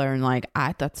different color. And like,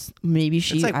 that's maybe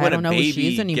she, it's like I don't know who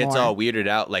she is anymore. Gets all weirded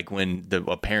out. Like when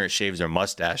a parent shaves their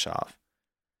mustache off.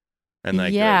 And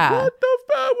like, yeah. Like, what the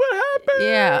fuck? What happened?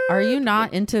 Yeah. Are you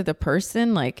not into the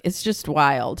person? Like, it's just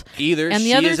wild. Either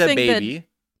she is a baby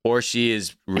or she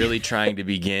is really trying to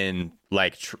begin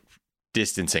like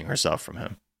distancing herself from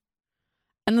him.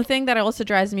 And the thing that also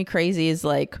drives me crazy is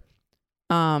like,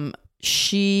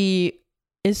 she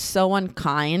is so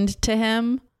unkind to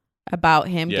him about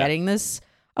him getting this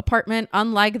apartment.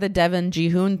 Unlike the Devin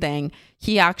Jihoon thing,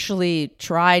 he actually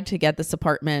tried to get this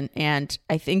apartment, and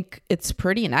I think it's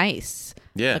pretty nice.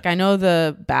 Yeah. Like, I know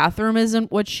the bathroom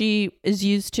isn't what she is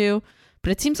used to,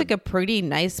 but it seems like a pretty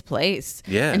nice place.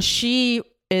 Yeah. And she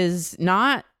is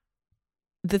not,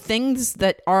 the things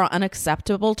that are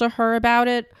unacceptable to her about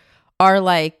it are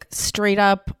like straight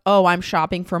up, oh, I'm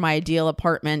shopping for my ideal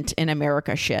apartment in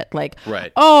America shit. Like,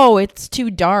 right. Oh, it's too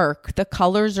dark. The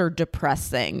colors are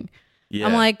depressing. Yeah.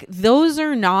 I'm like, those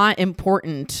are not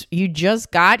important. You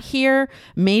just got here.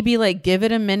 Maybe like give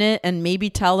it a minute and maybe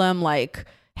tell them like,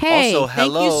 hey, also,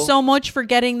 thank you so much for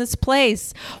getting this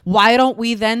place. Why don't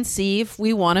we then see if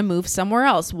we want to move somewhere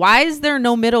else? Why is there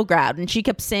no middle ground? And she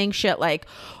kept saying shit like,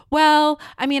 well,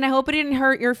 I mean, I hope it didn't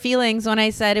hurt your feelings when I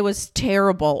said it was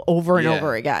terrible over and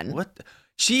over again. What?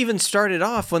 she even started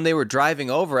off when they were driving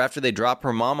over after they dropped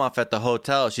her mom off at the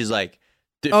hotel. She's like,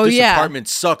 if this apartment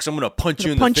sucks, I'm going to punch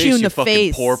you in the face, you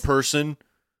fucking poor person.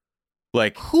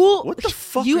 Like, what the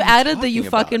fuck you are added talking the you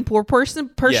about? fucking poor person,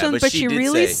 Yeah, but she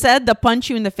really said the punch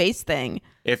you in the face thing.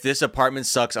 If this apartment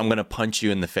sucks, I'm going to punch you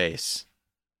in the face.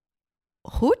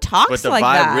 Who talks But the like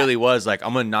vibe that? really was like,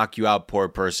 I'm going to knock you out, poor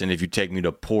person, if you take me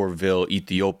to Poorville,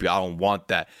 Ethiopia. I don't want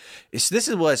that. This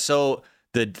is what's so,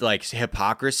 the like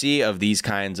hypocrisy of these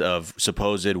kinds of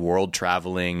supposed world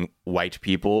traveling white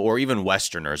people, or even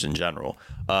Westerners in general,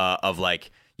 of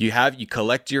like, you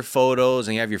collect your photos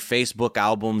and you have your Facebook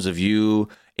albums of you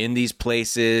in these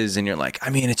places, and you're like, I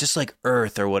mean, it's just like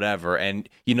Earth or whatever. And,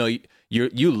 you know,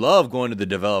 you love going to the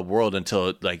developed world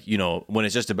until, like, you know, when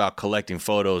it's just about collecting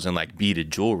photos and like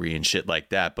beaded jewelry and shit like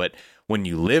that. But when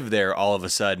you live there, all of a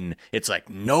sudden it's like,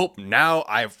 nope, now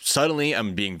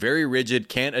I'm being very rigid,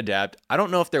 can't adapt. I don't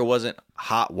know if there wasn't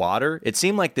hot water. It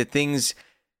seemed like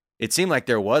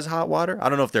there was hot water. I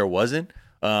don't know if there wasn't.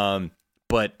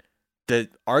 But the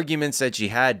arguments that she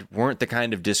had weren't the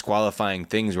kind of disqualifying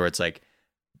things where it's like,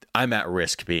 I'm at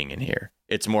risk being in here.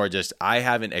 It's more just, I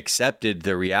haven't accepted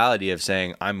the reality of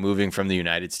saying I'm moving from the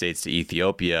United States to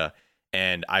Ethiopia,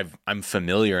 and I'm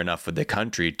familiar enough with the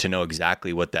country to know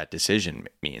exactly what that decision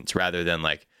means, rather than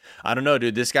like, I don't know,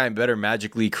 dude, this guy better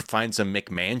magically find some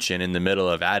McMansion in the middle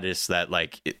of Addis that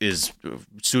like is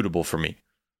suitable for me.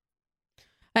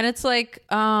 And it's like,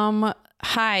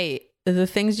 hi, the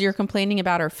things you're complaining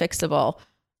about are fixable.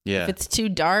 Yeah. If it's too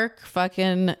dark,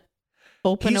 fucking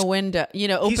open a window,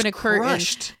 open a curtain.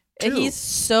 Crushed. He's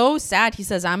so sad. He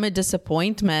says, I'm a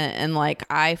disappointment and like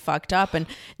I fucked up. And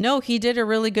no, he did a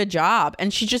really good job.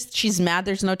 And she's mad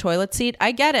there's no toilet seat.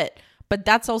 I get it. But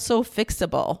that's also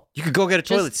fixable. You could go get a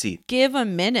toilet seat. Give a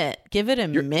minute. Give it a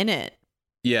minute.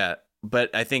 Yeah.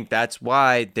 But I think that's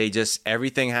why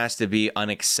everything has to be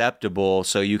unacceptable,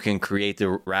 so you can create the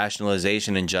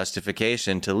rationalization and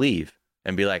justification to leave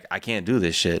and be like, I can't do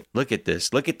this shit. Look at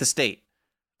this. Look at the state.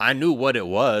 I knew what it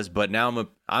was, but now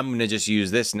I'm going to just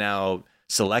use this now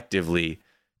selectively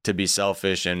to be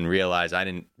selfish and realize I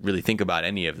didn't really think about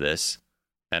any of this,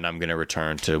 and I'm going to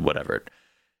return to whatever.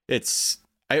 It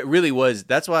really was.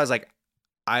 That's why I was like,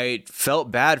 I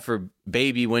felt bad for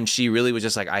Baby when she really was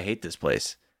just like, I hate this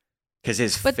place. Because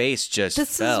his face just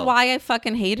This fell. is why I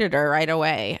fucking hated her right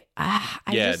away. I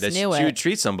just knew she it. would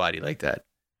treat somebody like that.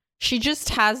 She just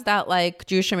has that like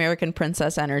Jewish American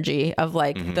princess energy of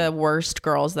like the worst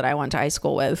girls that I went to high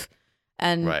school with.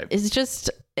 And it's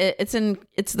just, it's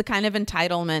the kind of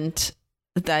entitlement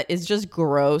that is just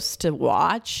gross to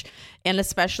watch. And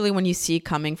especially when you see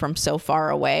coming from so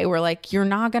far away, we're like, you're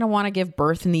not going to want to give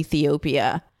birth in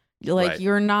Ethiopia.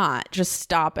 You're not. Just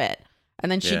stop it.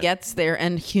 And then she gets there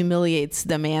and humiliates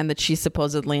the man that she's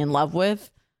supposedly in love with,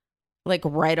 like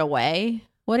right away.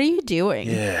 What are you doing?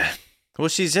 Yeah. Well,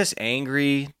 she's just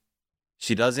angry.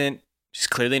 She's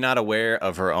clearly not aware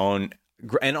of her own.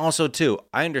 And also, too,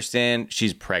 I understand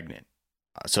she's pregnant.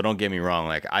 So don't get me wrong.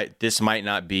 Like, this might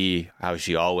not be how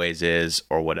she always is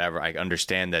or whatever. I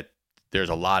understand that there's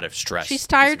a lot of stress. She's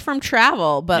tired from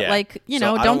travel, but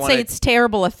don't say it's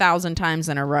terrible 1,000 times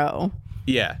in a row.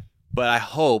 Yeah. But I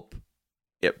hope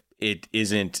it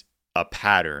isn't a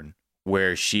pattern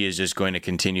where she is just going to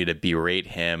continue to berate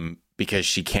him because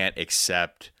she can't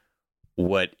accept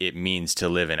what it means to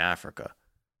live in Africa.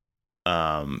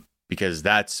 Because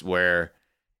that's where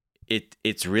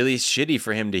it's really shitty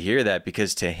for him to hear that,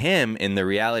 because to him, in the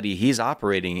reality he's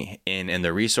operating in and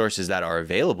the resources that are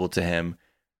available to him,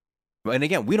 and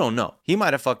again, we don't know. He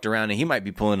might have fucked around and he might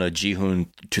be pulling a Jihoon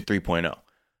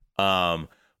 3.0.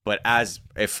 But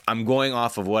if I'm going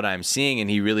off of what I'm seeing,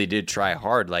 and he really did try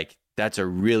hard, like, that's a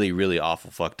really, really awful,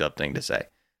 fucked up thing to say.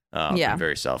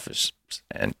 Very selfish.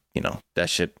 And, that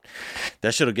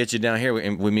shit'll get you down here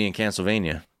with me in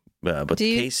Pennsylvania. But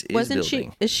the case is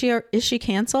building. Is she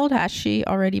canceled? Has she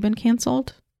already been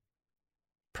canceled?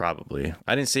 Probably.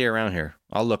 I didn't see her around here.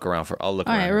 I'll look around. All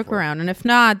right, look around. And if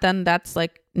not, then that's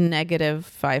like negative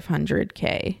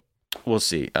 500K. We'll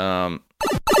see.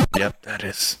 Yep, that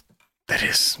is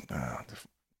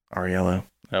Ariella.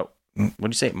 Oh, what did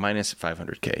you say? Minus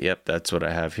 500K. Yep, that's what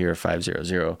I have here.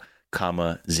 500,000.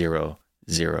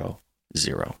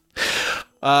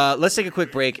 Let's take a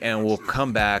quick break and we'll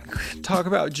come back. Talk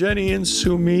about Jenny and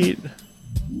Sumit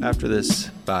after this.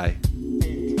 Bye.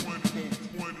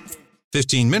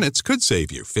 15 minutes could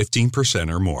save you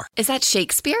 15% or more. Is that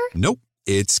Shakespeare? Nope,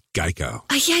 it's Geico.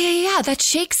 Yeah, that's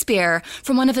Shakespeare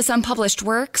from one of his unpublished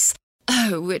works.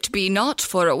 Oh, it be not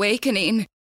for awakening.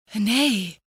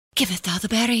 Nay, giveth thou the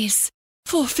berries.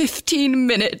 for 15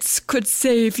 minutes could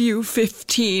save you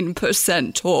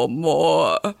 15% or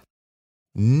more.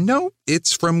 Nope,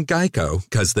 it's from Geico,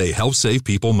 because they help save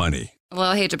people money. Well,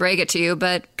 I hate to break it to you,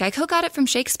 but Geico got it from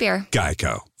Shakespeare.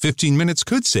 Geico. 15 minutes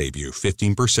could save you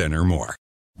 15% or more.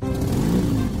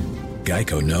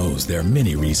 Geico knows there are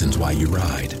many reasons why you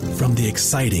ride. From the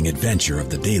exciting adventure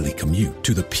of the daily commute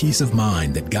to the peace of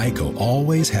mind that Geico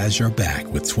always has your back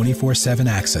with 24/7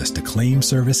 access to claim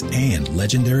service and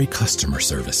legendary customer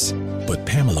service. But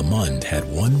Pamela Mund had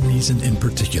one reason in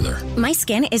particular. My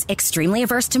skin is extremely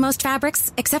averse to most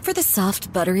fabrics, except for the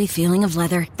soft, buttery feeling of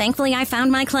leather. Thankfully, I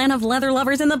found my clan of leather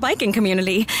lovers in the biking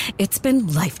community. It's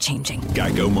been life-changing.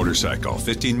 Geico Motorcycle.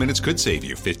 15 minutes could save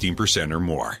you 15% or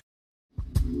more.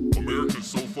 America's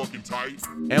so fucking tight.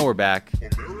 And we're back.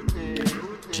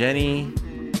 Jenny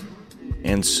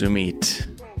and Sumit.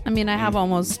 I mean, I have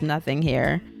almost nothing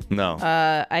here. No.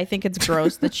 I think it's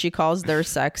gross that she calls their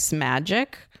sex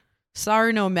magic.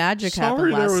 Sorry, no magic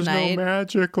happened last night. Sorry, there was no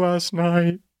magic last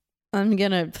night. I'm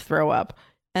gonna throw up.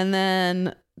 And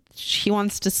then she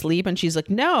wants to sleep, and she's like,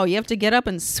 "No, you have to get up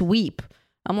and sweep."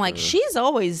 I'm like, she's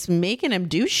always making him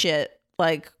do shit.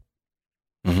 Like,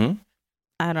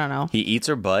 I don't know. He eats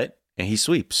her butt and he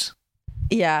sweeps.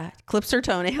 Yeah, clips her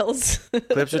toenails.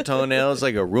 Clips her toenails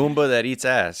like a Roomba that eats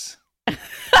ass.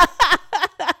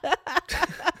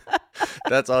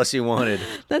 That's all she wanted.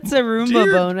 That's a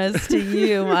Roomba bonus to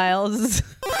you, Miles.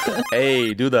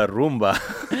 Hey, do the Roomba.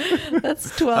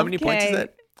 That's 12K. How many points is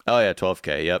that? Oh, yeah,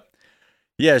 12K. Yep.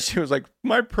 Yeah, she was like,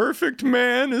 my perfect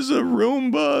man is a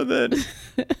Roomba that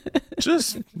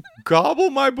just gobble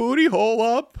my booty hole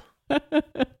up.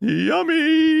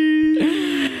 Yummy.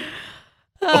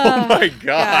 Oh my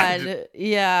God.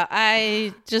 Yeah,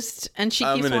 and she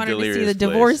I'm keeps in a wanting to see the delirious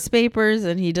divorce papers,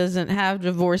 and he doesn't have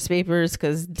divorce papers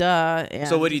because duh. And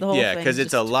so what do you, yeah, because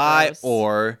it's a lie gross.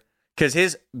 or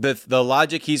because the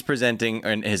logic he's presenting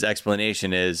and his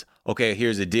explanation is, okay,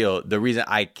 here's the deal. The reason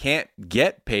I can't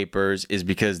get papers is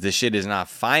because the shit is not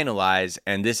finalized,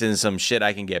 and this is some shit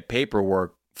I can get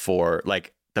paperwork for.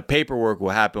 Like, the paperwork will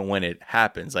happen when it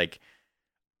happens. Like,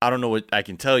 I don't know what I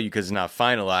can tell you because it's not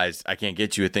finalized. I can't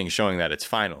get you a thing showing that it's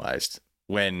finalized.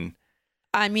 When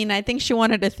I mean, I think she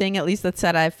wanted a thing at least that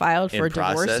said I filed for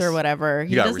divorce or whatever.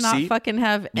 He does not fucking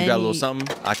have any. You got a little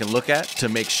something I can look at to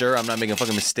make sure I'm not making a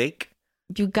fucking mistake?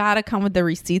 You gotta come with the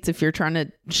receipts if you're trying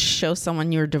to show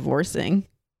someone you're divorcing.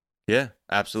 Yeah,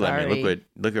 absolutely. Sorry. I mean,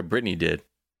 look what Brittany did.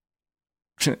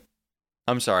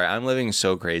 I'm sorry. I'm living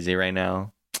so crazy right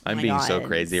now. I'm being so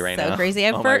crazy right now. So crazy.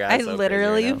 I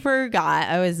literally forgot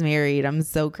I was married. I'm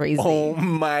so crazy. Oh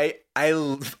my,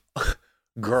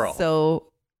 girl.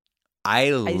 So I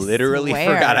literally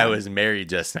forgot I was married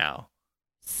just now.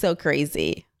 So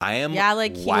crazy. I am. Yeah,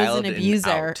 like he was an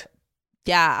abuser.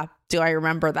 Yeah. Do I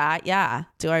remember that? Yeah.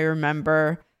 Do I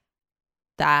remember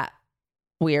that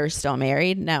we are still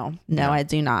married? No, I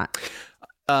do not.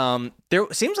 There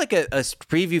seems like a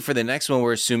preview for the next one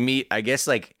where Sumit, I guess,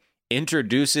 like,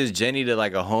 introduces Jenny to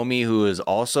like a homie who is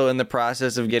also in the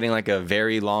process of getting like a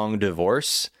very long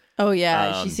divorce. Oh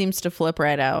yeah, she seems to flip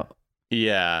right out.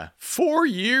 Yeah. 4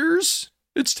 years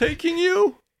it's taking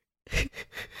you?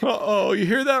 Uh-oh, you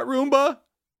hear that, Roomba?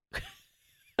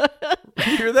 You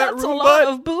hear that, That's Roomba? A lot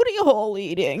of booty hole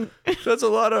eating. That's a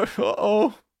lot of,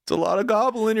 it's a lot of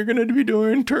gobbling you're going to be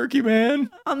doing, turkey man.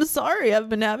 I'm sorry, I've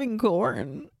been having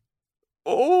corn.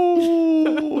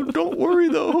 Oh, don't worry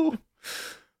though.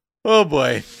 Oh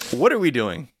boy, what are we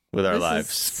doing with our lives?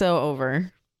 Is so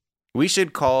over. We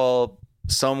should call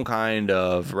some kind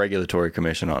of regulatory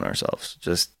commission on ourselves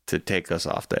just to take us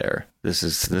off the air. This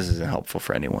isn't helpful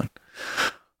for anyone.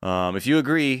 If you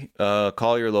agree,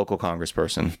 call your local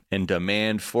congressperson and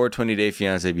demand 420 Day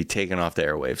Fiancé be taken off the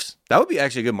airwaves. That would be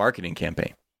actually a good marketing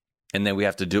campaign. And then we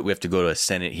have to go to a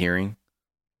Senate hearing.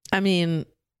 I mean,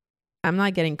 I'm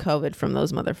not getting COVID from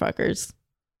those motherfuckers.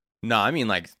 No, I mean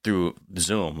like through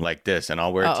Zoom like this, and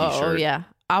I'll wear a t-shirt. Oh yeah.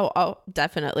 I'll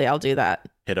definitely do that.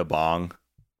 Hit a bong.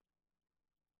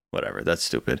 Whatever, that's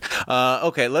stupid.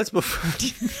 Okay, let's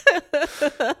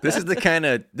This is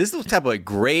the type of like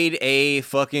grade A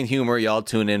fucking humor y'all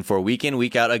tune in for week in,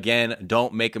 week out. Again,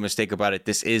 don't make a mistake about it.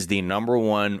 This is the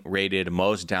 #1 rated,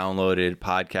 most downloaded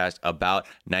podcast about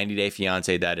 90 Day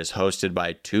Fiancé that is hosted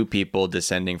by two people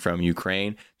descending from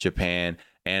Ukraine, Japan,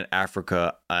 and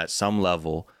Africa at some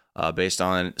level. Based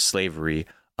on slavery,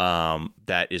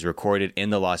 that is recorded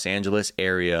in the Los Angeles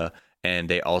area, and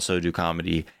they also do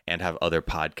comedy and have other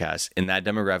podcasts. In that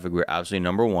demographic, we're absolutely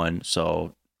 #1,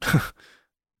 so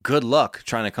good luck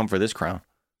trying to come for this crown.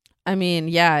 I mean,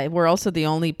 yeah, we're also the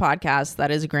only podcast that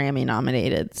is Grammy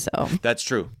nominated, so. That's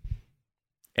true.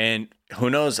 And who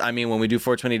knows? I mean, when we do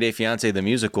 420 Day Fiancé, the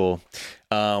musical,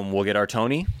 we'll get our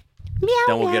Tony. Meow,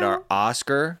 then we'll get meow. our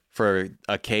Oscar for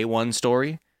a K1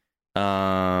 story.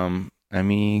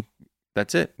 Emmy,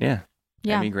 that's it. Yeah.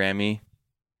 Emmy, Grammy,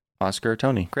 Oscar,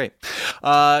 Tony. Great.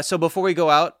 So before we go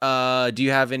out, do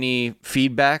you have any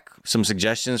feedback, some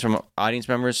suggestions from audience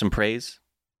members, some praise?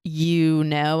 You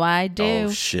know I do. Oh,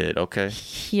 shit. Okay.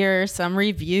 Here are some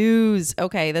reviews.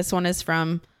 Okay, this one is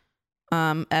from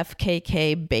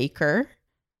FKK Baker.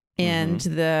 And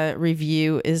the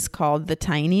review is called The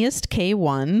Tiniest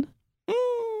K1.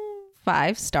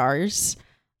 5 stars.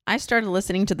 I started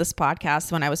listening to this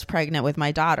podcast when I was pregnant with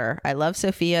my daughter. I love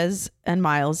Sophia's and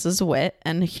Miles's wit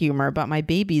and humor, but my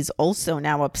baby's also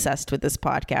now obsessed with this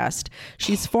podcast.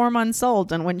 She's 4 months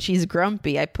old, and when she's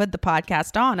grumpy, I put the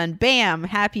podcast on and bam,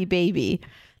 happy baby.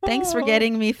 Thanks for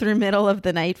getting me through middle of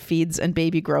the night feeds and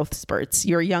baby growth spurts.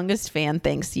 Your youngest fan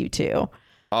thanks you too.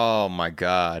 Oh my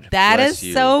God. That Bless is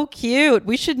you. so cute.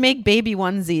 We should make baby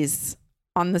onesies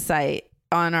on the site.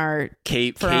 On our our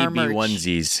KB merch.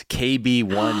 onesies. KB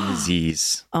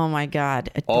onesies. Oh my God.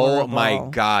 Oh Adorable. my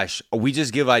gosh. We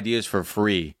just give ideas for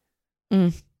free.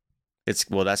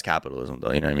 That's capitalism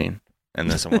though, you know what I mean?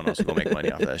 And then someone else will go make money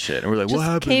off that shit. And we're like, Just what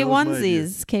happened? K That was my idea.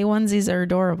 onesies. K onesies are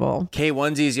adorable. K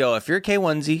onesies, yo, if you're a K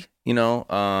onesie,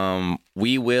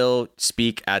 we will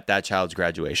speak at that child's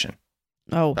graduation.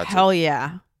 Oh, That's hell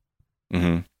yeah.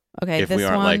 Mm-hmm. Okay, If this we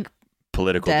aren't one, like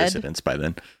political dead. dissidents by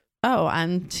then. Oh,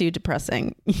 I'm too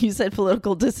depressing. You said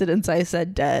political dissidents. I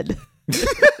said dead.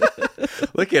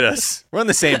 Look at us. We're on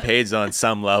the same page on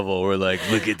some level. We're like,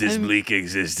 look at this bleak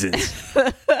existence.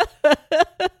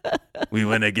 We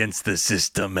went against the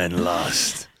system and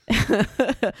lost.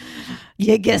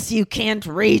 You guess you can't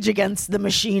rage against the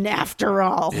machine after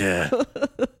all. Yeah.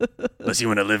 Unless you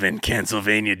want to live in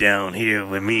Pennsylvania down here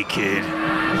with me, kid.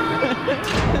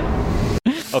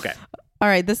 Okay. All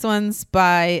right, this one's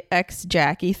by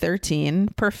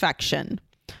xjackie13. Perfection.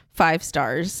 5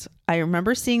 stars. I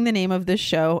remember seeing the name of this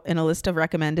show in a list of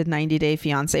recommended 90 Day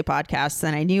Fiancé podcasts,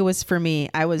 and I knew it was for me.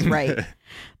 I was right.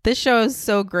 This show is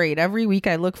so great. Every week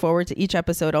I look forward to each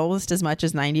episode almost as much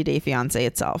as 90 Day Fiancé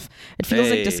itself. It feels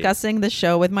like discussing the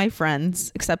show with my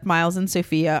friends, except Miles and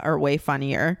Sophia are way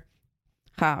funnier.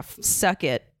 Ha, suck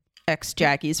it,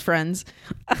 ex-Jackie's friends.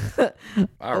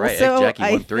 All right, Also,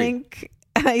 ex-Jackie 1-3.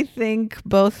 I think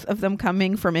both of them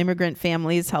coming from immigrant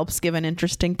families helps give an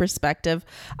interesting perspective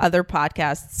other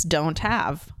podcasts don't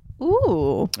have.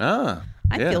 Ooh. I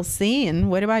feel seen.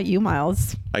 What about you,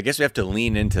 Miles? I guess we have to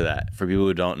lean into that for people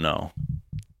who don't know.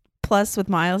 Plus, with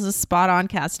Miles' spot-on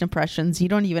cast impressions, you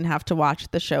don't even have to watch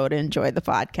the show to enjoy the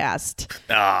podcast.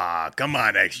 Ah, come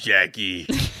on, ex-Jackie.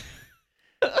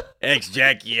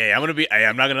 Ex-Jackie, hey, I'm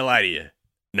not going to lie to you.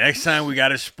 Next time we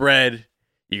got a spread,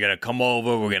 you're going to come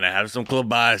over, we're going to have some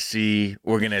klobasi,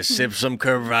 we're going to sip some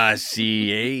kvass,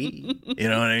 eh? You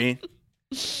know what I mean?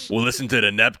 We'll listen to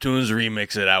the Neptunes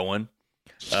remix of that one.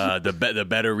 The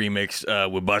better remix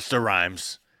with Busta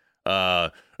Rhymes.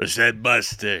 Said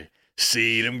Buster,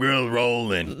 see them girls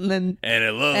rolling, and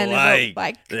it look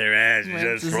like their ass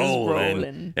just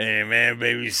rolling. And man,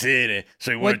 baby sitting.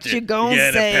 So what you gonna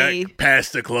say? Pass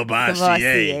the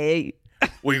Klobasi.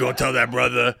 We gonna tell that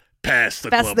brother, pass the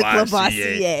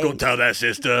Klobasi. Go tell that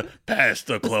sister, pass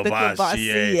the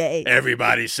Klobasi.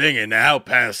 Everybody singing now,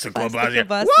 pass the Klobasi.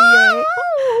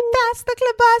 Pass the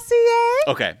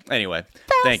Klobasi. Okay, anyway,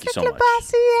 thank you so much.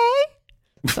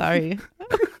 Sorry.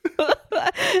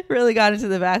 Really got into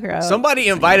the background. Somebody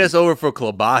invite us over for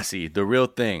klobasi, the real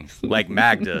thing, like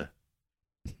Magda.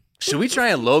 Should we try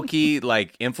and low-key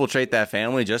like infiltrate that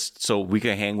family just so we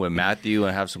can hang with Matthew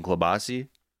and have some klobasi?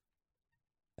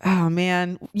 Oh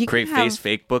man, you create can have, face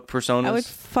fake book personas. I would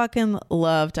fucking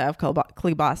love to have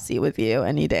klobasi with you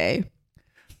any day.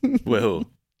 With who?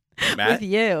 Matt? With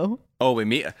you. Oh, with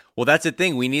me? Well, that's the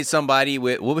thing. We need somebody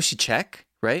with, what was she, Czech,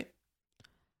 right?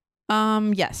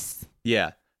 Yes.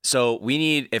 Yeah. So we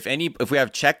need, if we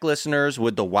have Czech listeners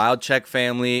with the Wild Czech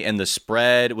family and the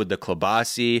spread with the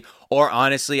klobasi, or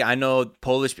honestly, I know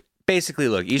Polish, basically,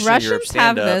 look, Eastern Russians Europe,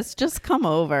 stand have up. this. Just come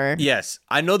over. Yes,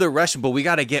 I know they're Russian, but we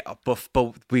got to get, but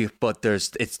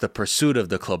it's the pursuit of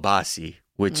the klobasi,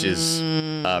 which is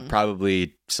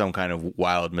probably some kind of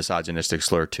wild misogynistic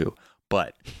slur too.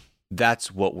 But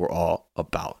that's what we're all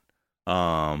about.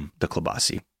 The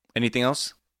klobasi. Anything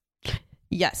else?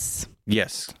 Yes.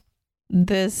 Yes.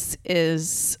 This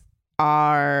is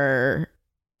our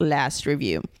last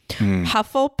review.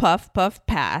 Hufflepuff Puff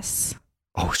Pass.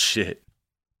 Oh, shit.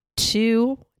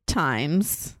 2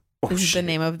 times is the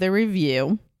name of the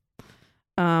review.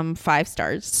 5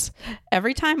 stars.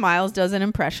 Every time Miles does an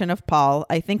impression of Paul,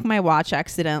 I think my watch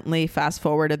accidentally fast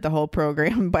forwarded the whole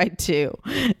program by 2.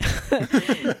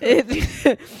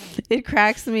 It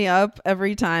cracks me up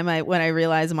every time when I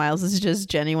realize Miles is just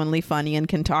genuinely funny and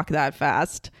can talk that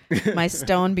fast. My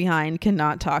stone behind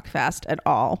cannot talk fast at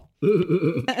all.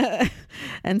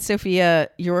 And Sophia,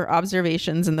 your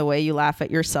observations and the way you laugh at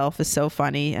yourself is so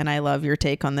funny, and I love your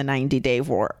take on the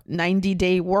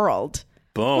 90-day world.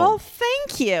 Boom. Well,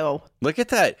 thank you. Look at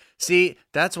that. See,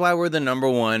 that's why we're the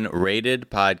 #1 rated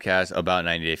podcast about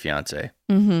 90 Day Fiancé.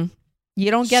 Mm-hmm.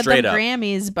 You don't get Straight them up.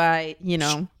 Grammys by,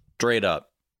 Straight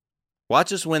up.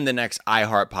 Watch us win the next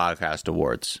iHeart Podcast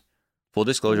Awards. Full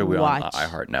disclosure, we're on the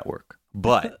iHeart Network.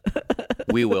 But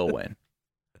we will win.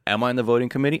 Am I in the voting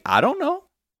committee? I don't know.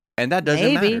 And that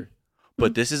doesn't matter.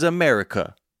 But this is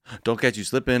America. Don't catch you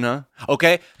slipping, huh?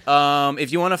 Okay.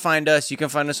 If you want to find us, you can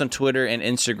find us on Twitter and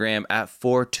Instagram at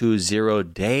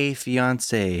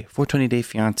 420-DAY-FIANCÉ.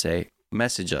 420-DAY-FIANCÉ.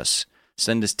 Message us.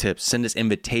 Send us tips. Send us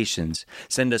invitations.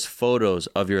 Send us photos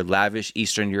of your lavish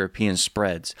Eastern European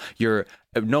spreads.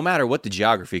 No matter what the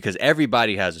geography, because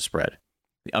everybody has a spread.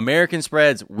 American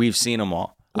spreads, we've seen them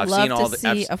all. I've seen all to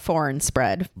see a foreign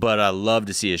spread. But I love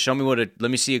to see it. Show me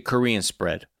let me see a Korean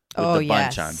spread. With the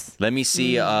bunch on. Let me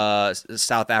see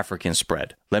South African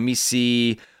spread. Let me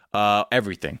see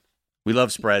everything. We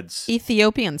love spreads.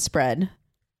 Ethiopian spread.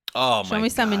 Oh my God. Show me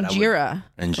some injera.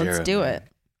 Let's do it.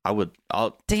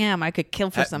 Damn, I could kill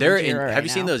for some injera. Have you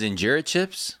seen those injera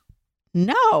chips?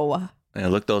 No. Yeah,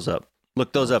 look those up.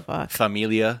 Fuck.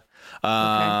 Familia.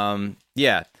 Okay.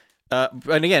 Yeah.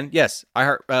 And again, yes,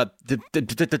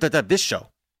 this show,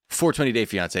 420 Day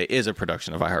Fiancé, is a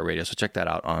production of iHeartRadio. So check that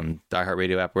out on the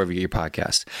iHeartRadio app, wherever you get your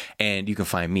podcasts. And you can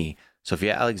find me,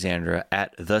 Sophia Alexandra,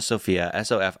 at the Sophia,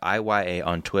 SOFIYA,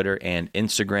 on Twitter and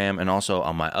Instagram, and also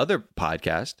on my other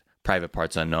podcast, Private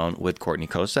Parts Unknown, with Courtney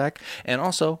Kosak. And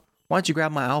also, why don't you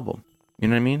grab my album? You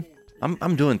know what I mean?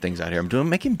 I'm doing things out here. I'm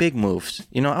making big moves.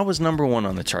 I was #1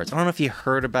 on the charts. I don't know if you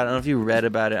heard about it. I don't know if you read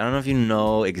about it. I don't know if you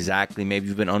know exactly. Maybe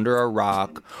you've been under a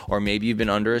rock, or maybe you've been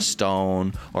under a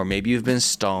stone, or maybe you've been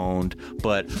stoned.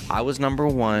 But I was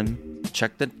 #1.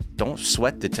 Don't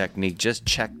sweat the technique. Just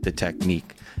check the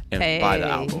technique and buy the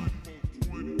album.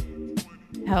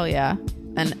 Hell yeah.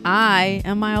 And I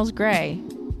am Miles Gray.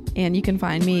 And you can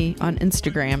find me on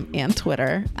Instagram and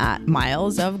Twitter at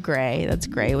Miles of Gray. That's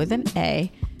Gray with an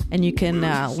A. And you can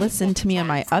listen to me on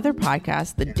my other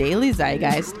podcast, The Daily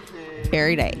Zeitgeist,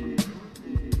 every day.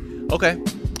 Okay.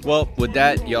 Well, with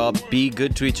that, y'all be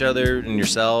good to each other and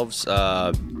yourselves.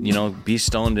 Be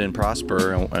stoned and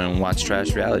prosper and watch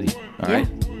Trash Reality. All right?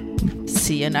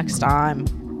 See you next time.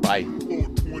 Bye.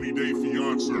 420 Day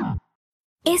Fiancé.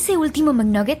 Ese último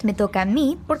McNugget me toca a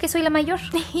mí porque soy la mayor.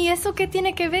 ¿Y eso qué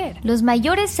tiene que ver? Los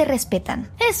mayores se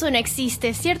respetan. Eso no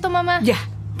existe, ¿cierto, mamá? Ya,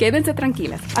 quédense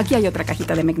tranquilas. Aquí hay otra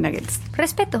cajita de McNuggets.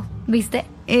 Respeto, ¿viste?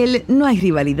 No hay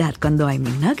rivalidad cuando hay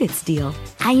McNuggets deal.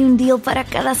 Hay un deal para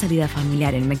cada salida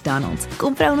familiar en McDonald's.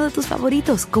 Compra uno de tus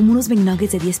favoritos, como unos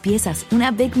McNuggets de 10 piezas, una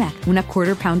Big Mac, una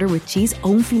Quarter Pounder with Cheese o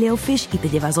un Filet-O-Fish y te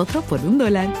llevas otro por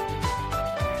 $1.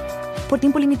 Por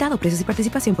tiempo limitado, precios y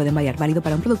participación pueden variar. Válido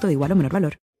para un producto de igual o menor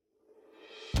valor.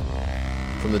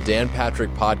 From the Dan Patrick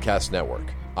Podcast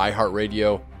Network,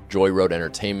 iHeartRadio, Joy Road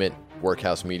Entertainment,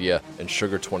 Workhouse Media, and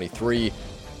Sugar 23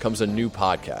 comes a new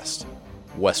podcast,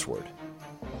 Westward.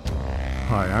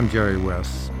 Hi, I'm Jerry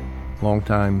West,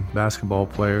 longtime basketball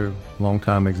player,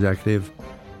 longtime executive.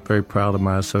 Very proud of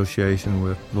my association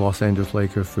with the Los Angeles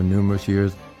Lakers for numerous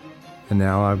years. And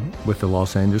now I'm with the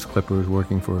Los Angeles Clippers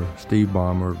working for Steve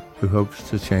Ballmer, who hopes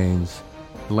to change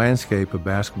the landscape of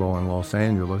basketball in Los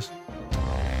Angeles.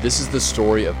 This is the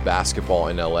story of basketball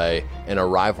in LA and a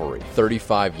rivalry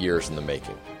 35 years in the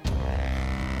making.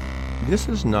 This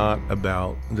is not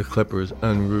about the Clippers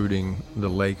unrooting the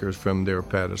Lakers from their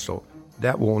pedestal.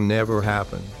 That will never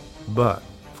happen. But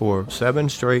for 7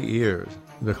 straight years,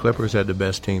 the Clippers had the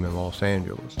best team in Los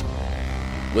Angeles.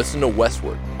 Listen to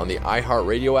Westward on the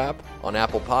iHeartRadio app, on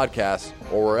Apple Podcasts,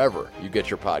 or wherever you get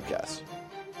your podcasts.